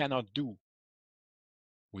can or cannot do,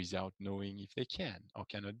 without knowing if they can or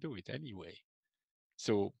cannot do it anyway.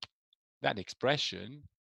 So that expression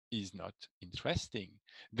is not interesting.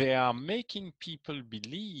 They are making people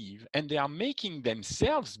believe, and they are making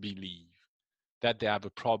themselves believe, that they have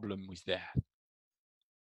a problem with that.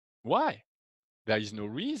 Why? There is no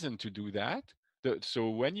reason to do that. So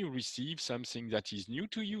when you receive something that is new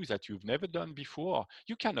to you, that you've never done before,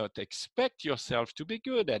 you cannot expect yourself to be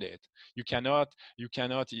good at it. You cannot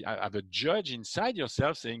have a judge inside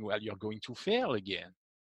yourself saying, well, you're going to fail again.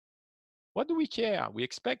 What do we care? We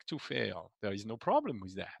expect to fail. There is no problem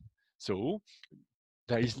with that. So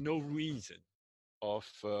there is no reason of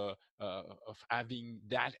having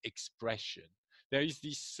that expression. There is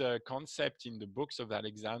this concept in the books of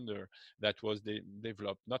Alexander that was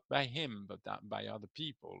developed not by him but by other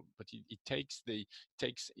people. But he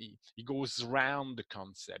goes around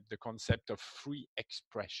the concept of free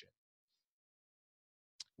expression.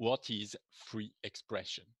 What is free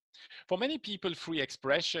expression? For many people, free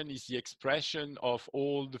expression is the expression of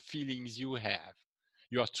all the feelings you have.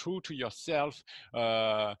 You are true to yourself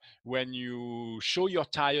when you show you're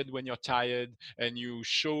tired when you're tired, and you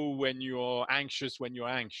show when you're anxious when you're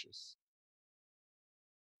anxious.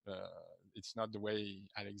 It's not the way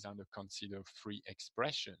Alexander considered free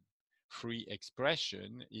expression. Free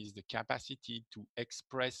expression is the capacity to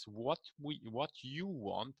express what you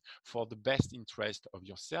want for the best interest of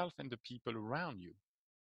yourself and the people around you.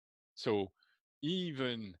 So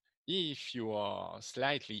even if you are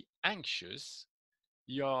slightly anxious,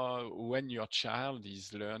 when your child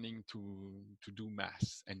is learning to do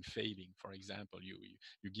math and failing, for example, you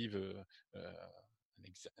give an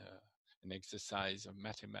exercise,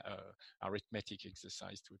 arithmetic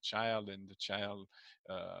exercise to a child, and the child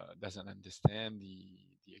doesn't understand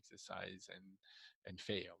the exercise and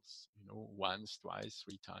fails. Once, twice,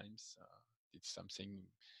 3 times. It's something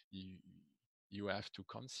you have to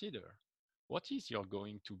consider. What is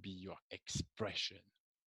going to be your expression?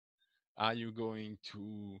 Are you going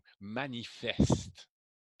to manifest,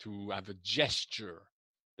 to have a gesture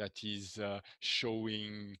that is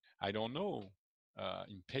showing, I don't know,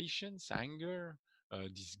 impatience, anger,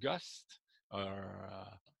 disgust, or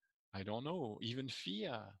I don't know, even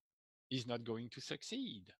fear? Is not going to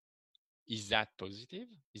succeed. Is that positive?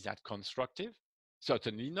 Is that constructive?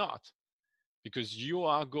 Certainly not, because you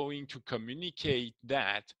are going to communicate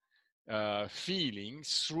that feeling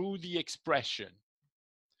through the expression.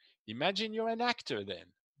 Imagine you're an actor then.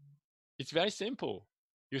 It's very simple.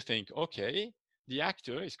 You think, okay, The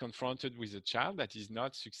actor is confronted with a child that is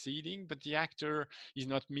not succeeding, but the actor is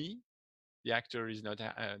not me. The actor is not.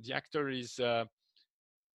 The actor is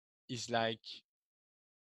like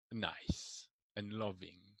nice and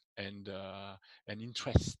loving and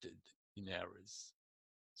interested in errors.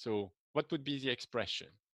 So, what would be the expression?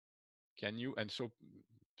 Can you? And so,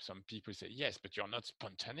 some people say, yes, but you're not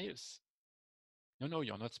spontaneous. No, no,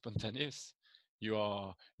 you're not spontaneous. You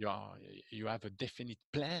are. You are. You have a definite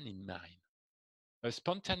plan in mind. A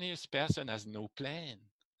spontaneous person has no plan.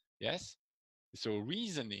 Yes. So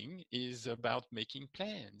reasoning is about making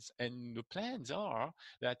plans. And the plans are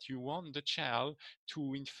that you want the child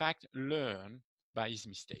to, in fact, learn by his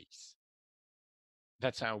mistakes.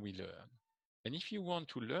 That's how we learn. And if you want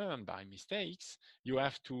to learn by mistakes, you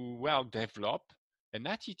have to, well, develop an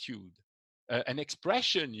attitude, an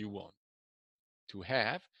expression you want to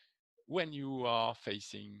have when you are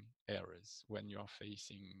facing errors, when you're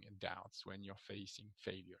facing doubts, when you're facing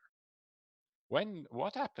failure.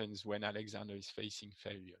 What happens when Alexander is facing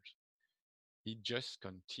failures? He just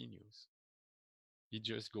continues. He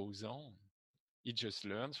just goes on. He just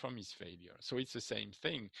learns from his failure. So it's the same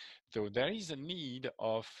thing. So there is a need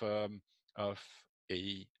of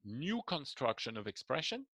a new construction of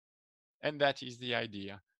expression, and that is the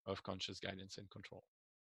idea of conscious guidance and control.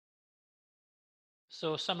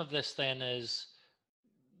 So some of this then is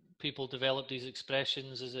people develop these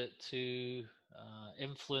expressions. Is it to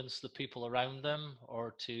influence the people around them,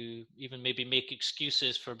 or to even maybe make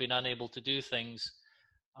excuses for being unable to do things,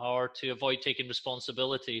 or to avoid taking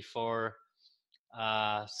responsibility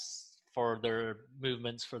uh, for their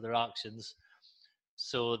movements, for their actions?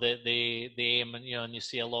 So that they aim, and and you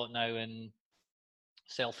see a lot now in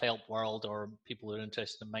self-help world, or people who are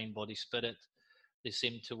interested in mind, body, spirit. They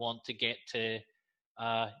seem to want to get to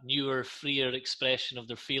newer, freer expression of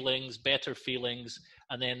their feelings, better feelings,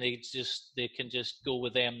 and then they can just go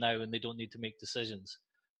with them now, and they don't need to make decisions.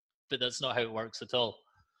 But that's not how it works at all.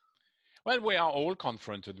 Well, we are all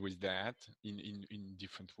confronted with that in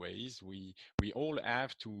different ways. We all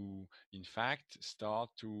have to, in fact, start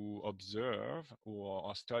to observe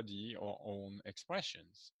or study our own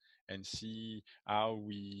expressions and see how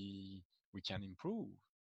we can improve.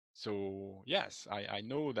 So yes, I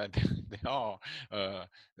know that there are uh,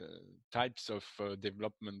 types of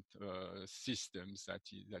development systems that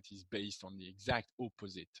is based on the exact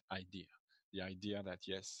opposite idea. The idea that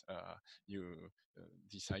yes, you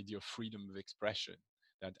this idea of freedom of expression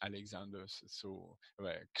that Alexander so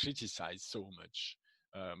criticized so much.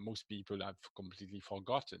 Most people have completely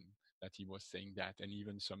forgotten that he was saying that, and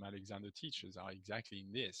even some Alexander teachers are exactly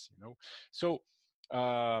in this. So.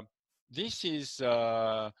 This is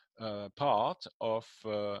part of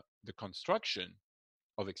the construction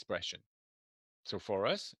of expression. So for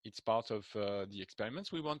us, it's part of the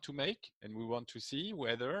experiments we want to make, and we want to see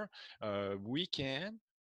whether we can,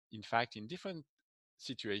 in fact, in different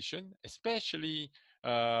situations, especially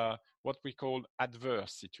what we call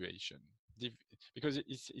adverse situation, because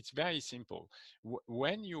it's very simple.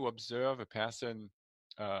 When you observe a person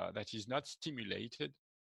that is not stimulated,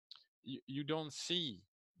 you don't see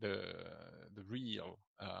the the real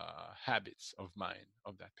habits of mind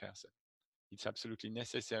of that person. It's absolutely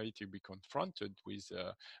necessary to be confronted with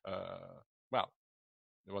well,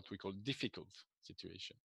 what we call difficult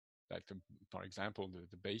situation. Like, for example,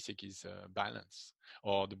 the basic is balance,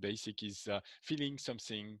 or the basic is feeling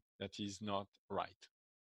something that is not right.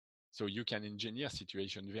 So you can engineer a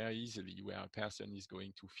situation very easily where a person is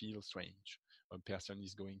going to feel strange, a person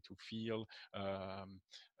is going to feel um,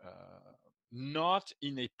 uh, not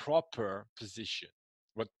in a proper position.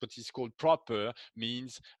 What is called proper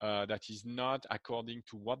means that is not according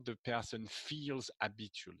to what the person feels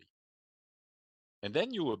habitually. And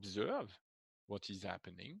then you observe what is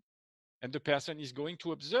happening, and the person is going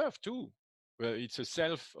to observe too. It's a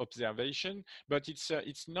self-observation, but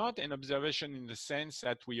it's not an observation in the sense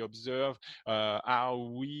that we observe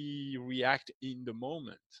how we react in the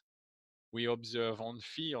moment. We observe on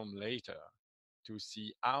film later to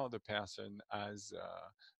see how the person has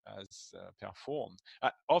performed.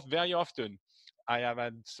 Very often, I have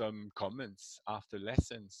had some comments after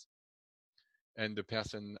lessons, and the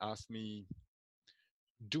person asked me,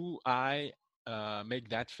 "Do I make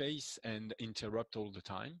that face and interrupt all the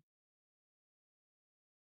time?"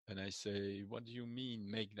 And I say, "What do you mean,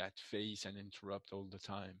 make that face and interrupt all the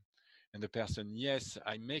time?" And the person, "Yes,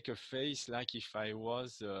 I make a face like if I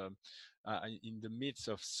was in the midst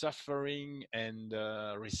of suffering and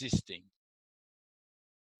resisting."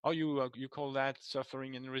 Oh, you call that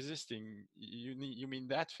suffering and resisting? You mean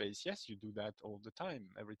that face? Yes, you do that all the time.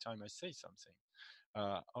 Every time I say something.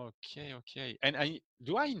 Okay. And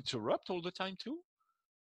do I interrupt all the time too?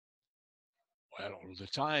 Well, all the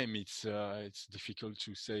time. It's difficult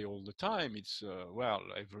to say all the time. It's well,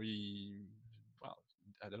 every, well,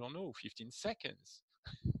 I don't know, 15 seconds.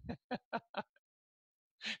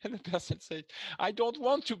 And the person says, "I don't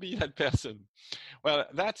want to be that person." Well,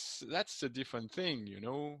 that's a different thing, you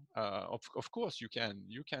know. Of course, you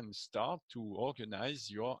can start to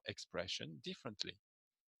organize your expression differently.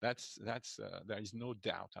 That's there is no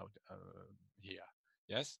doubt out here.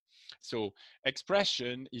 Yes. So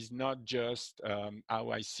expression is not just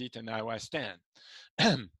how I sit and how I stand.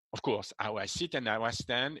 Of course, how I sit and how I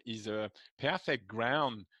stand is a perfect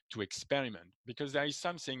ground to experiment, because there is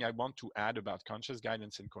something I want to add about conscious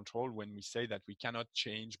guidance and control when we say that we cannot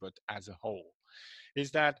change, but as a whole,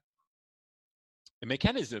 is that a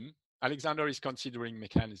mechanism. Alexander is considering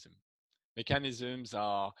mechanism. Mechanisms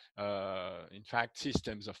are, in fact,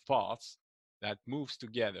 systems of parts that moves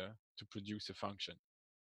together to produce a function.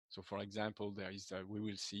 So, for example, we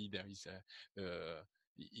will see there is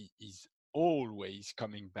is always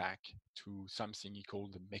coming back to something he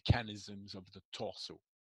called the mechanisms of the torso.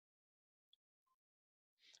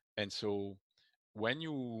 And so, when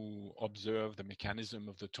you observe the mechanism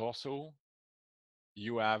of the torso,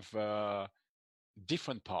 you have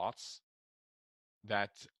different parts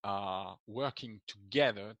that are working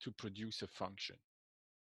together to produce a function.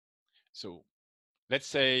 So let's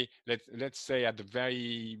say at the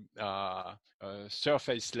very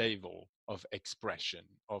surface level of expression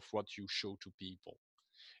of what you show to people,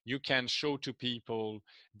 you can show to people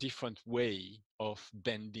different way of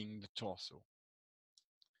bending the torso.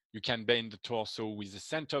 You can bend the torso with the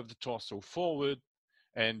center of the torso forward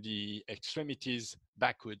and the extremities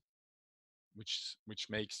backward, which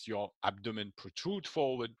makes your abdomen protrude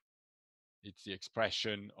forward. It's the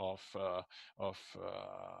expression of uh,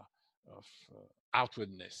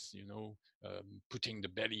 outwardness, putting the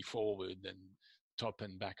belly forward and top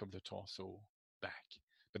and back of the torso back.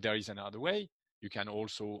 But there is another way. You can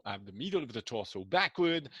also have the middle of the torso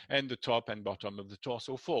backward and the top and bottom of the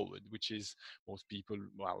torso forward, which is most people,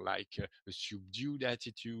 well, like a subdued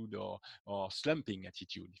attitude or slumping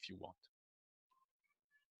attitude, if you want.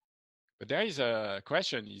 But there is a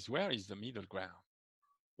question: is where is the middle ground?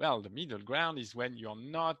 Well, the middle ground is when you're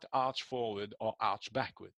not arch forward or arch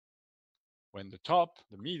backward, when the top,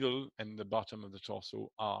 the middle, and the bottom of the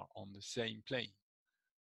torso are on the same plane.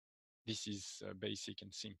 This is basic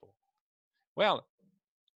and simple. Well,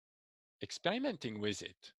 experimenting with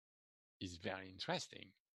it is very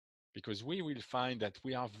interesting, because we will find that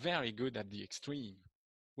we are very good at the extreme.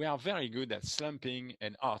 We are very good at slumping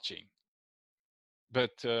and arching.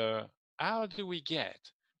 But how do we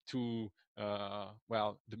get to,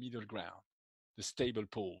 well, the middle ground, the stable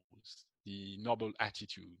pose, the noble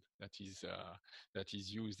attitude that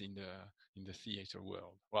is used in the theater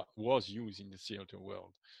world? Well, was used in the theater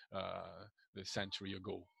world a century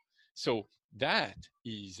ago. So that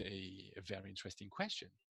is a very interesting question.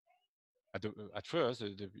 At first,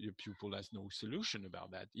 the pupil has no solution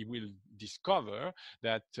about that. He will discover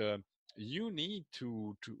that you need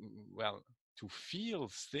to well to feel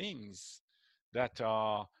things that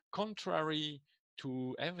are contrary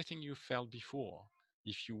to everything you felt before.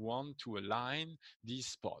 If you want to align this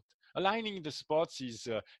spot, aligning the spots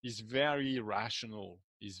is very rational.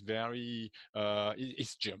 Is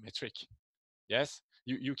geometric. Yes,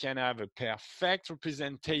 you can have a perfect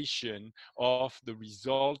representation of the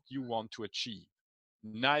result you want to achieve,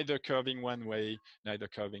 neither curving one way, neither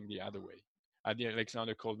curving the other way.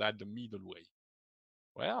 Alexander called that the middle way.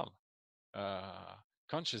 Well, uh,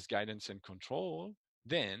 conscious guidance and control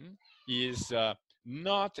then is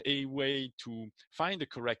not a way to find the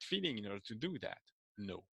correct feeling in order to do that.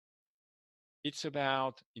 No. It's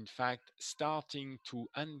about, in fact, starting to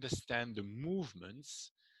understand the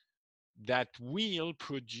movements that will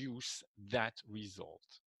produce that result.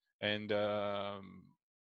 And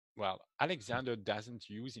well, Alexander doesn't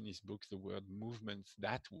use in his book the word movements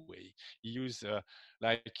that way. He uses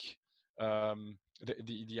like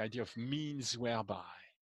the idea of means whereby.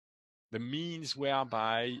 The means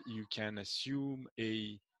whereby you can assume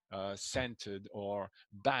a centered or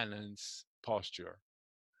balanced posture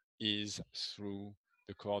is through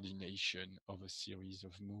the coordination of a series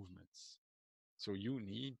of movements. So you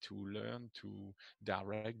need to learn to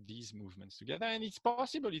direct these movements together, and it's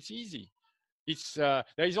possible. It's easy. There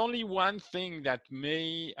is only one thing that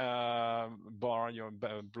may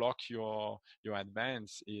block your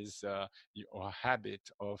advance is your habit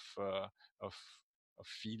of of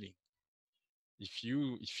feeling. If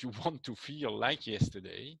you want to feel like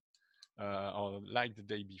yesterday, or like the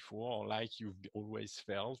day before, or like you've always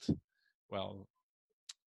felt, well,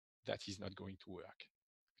 that is not going to work.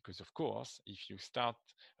 Because of course, if you start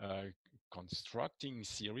constructing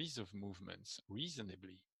series of movements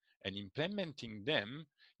reasonably and implementing them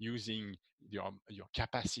using your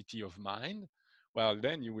capacity of mind, well,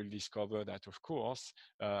 then you will discover that, of course,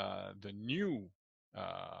 the new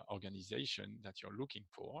organization that you're looking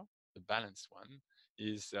for, the balanced one,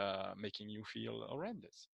 is making you feel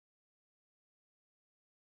horrendous.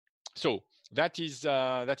 So that is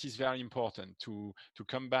very important to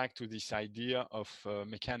come back to this idea of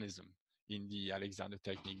mechanism in the Alexander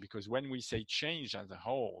technique, because when we say change as a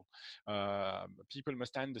whole, people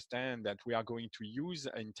must understand that we are going to use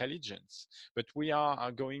intelligence, but we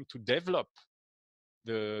are going to develop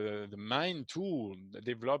the mind tool,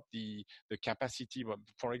 develop the capacity.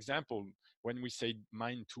 For example, when we say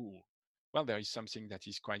mind tool, well, there is something that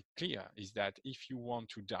is quite clear, is that if you want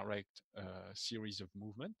to direct a series of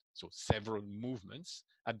movements, so several movements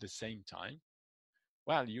at the same time,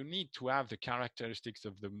 well, you need to have the characteristics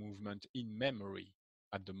of the movement in memory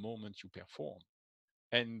at the moment you perform.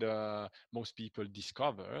 And most people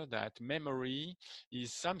discover that memory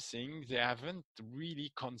is something they haven't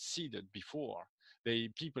really considered before.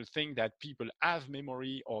 People think that people have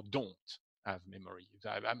memory or don't have memory.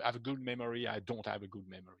 I have a good memory, I don't have a good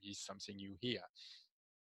memory, is something you hear.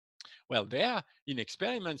 Well, there, in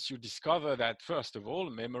experiments, you discover that, first of all,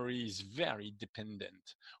 memory is very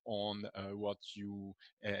dependent on what you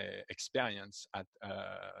experience at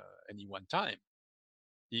any one time.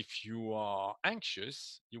 If you are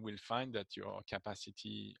anxious, you will find that your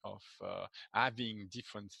capacity of having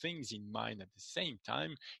different things in mind at the same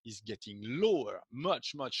time is getting lower,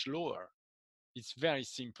 much, much lower. It's very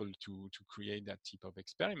simple to create that type of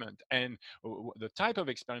experiment. And the type of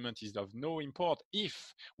experiment is of no import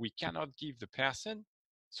if we cannot give the person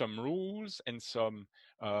some rules and some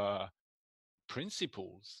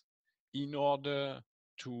principles in order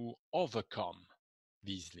to overcome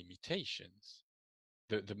these limitations.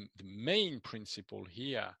 The main principle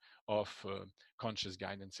here of conscious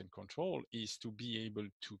guidance and control is to be able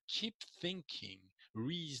to keep thinking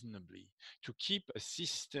reasonably, to keep a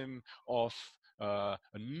system of a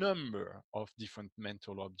number of different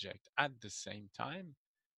mental objects at the same time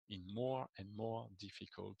in more and more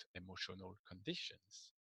difficult emotional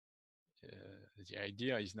conditions. The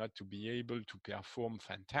idea is not to be able to perform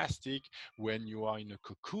fantastic when you are in a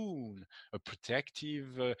cocoon, a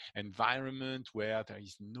protective environment where there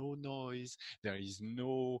is no noise, there is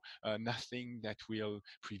nothing that will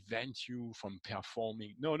prevent you from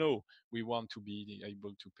performing. No, we want to be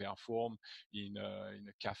able to perform in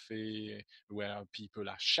a cafe where people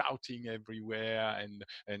are shouting everywhere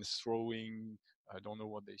and throwing, I don't know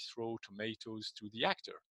what they throw, tomatoes to the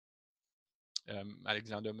actor.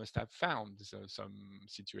 Alexander must have found some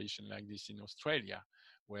situation like this in Australia,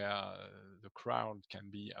 where the crowd can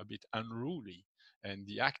be a bit unruly, and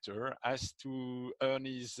the actor has to earn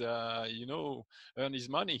his, earn his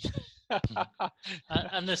money.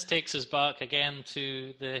 And this takes us back again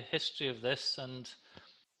to the history of this, and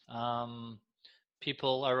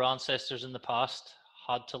people, our ancestors in the past,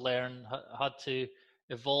 had to learn, had to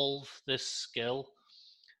evolve this skill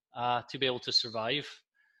to be able to survive.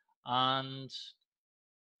 And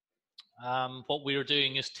what we are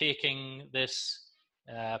doing is taking this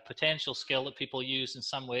potential skill that people use in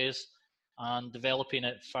some ways and developing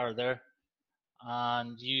it further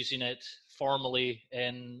and using it formally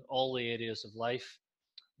in all the areas of life,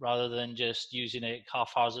 rather than just using it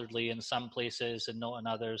haphazardly in some places and not in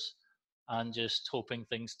others, and just hoping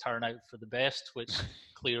things turn out for the best, which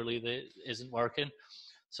clearly isn't working.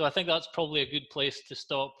 So I think that's probably a good place to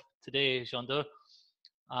stop today, Jean-Do.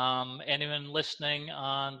 Anyone listening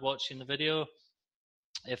and watching the video,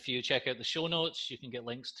 if you check out the show notes, you can get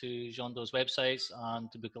links to Jean-Do's websites and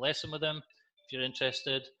to book a lesson with him if you're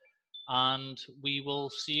interested. And we will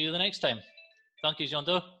see you the next time. Thank you,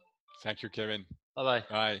 Jean-Do. Thank you, Kevin. Bye-bye.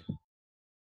 Bye.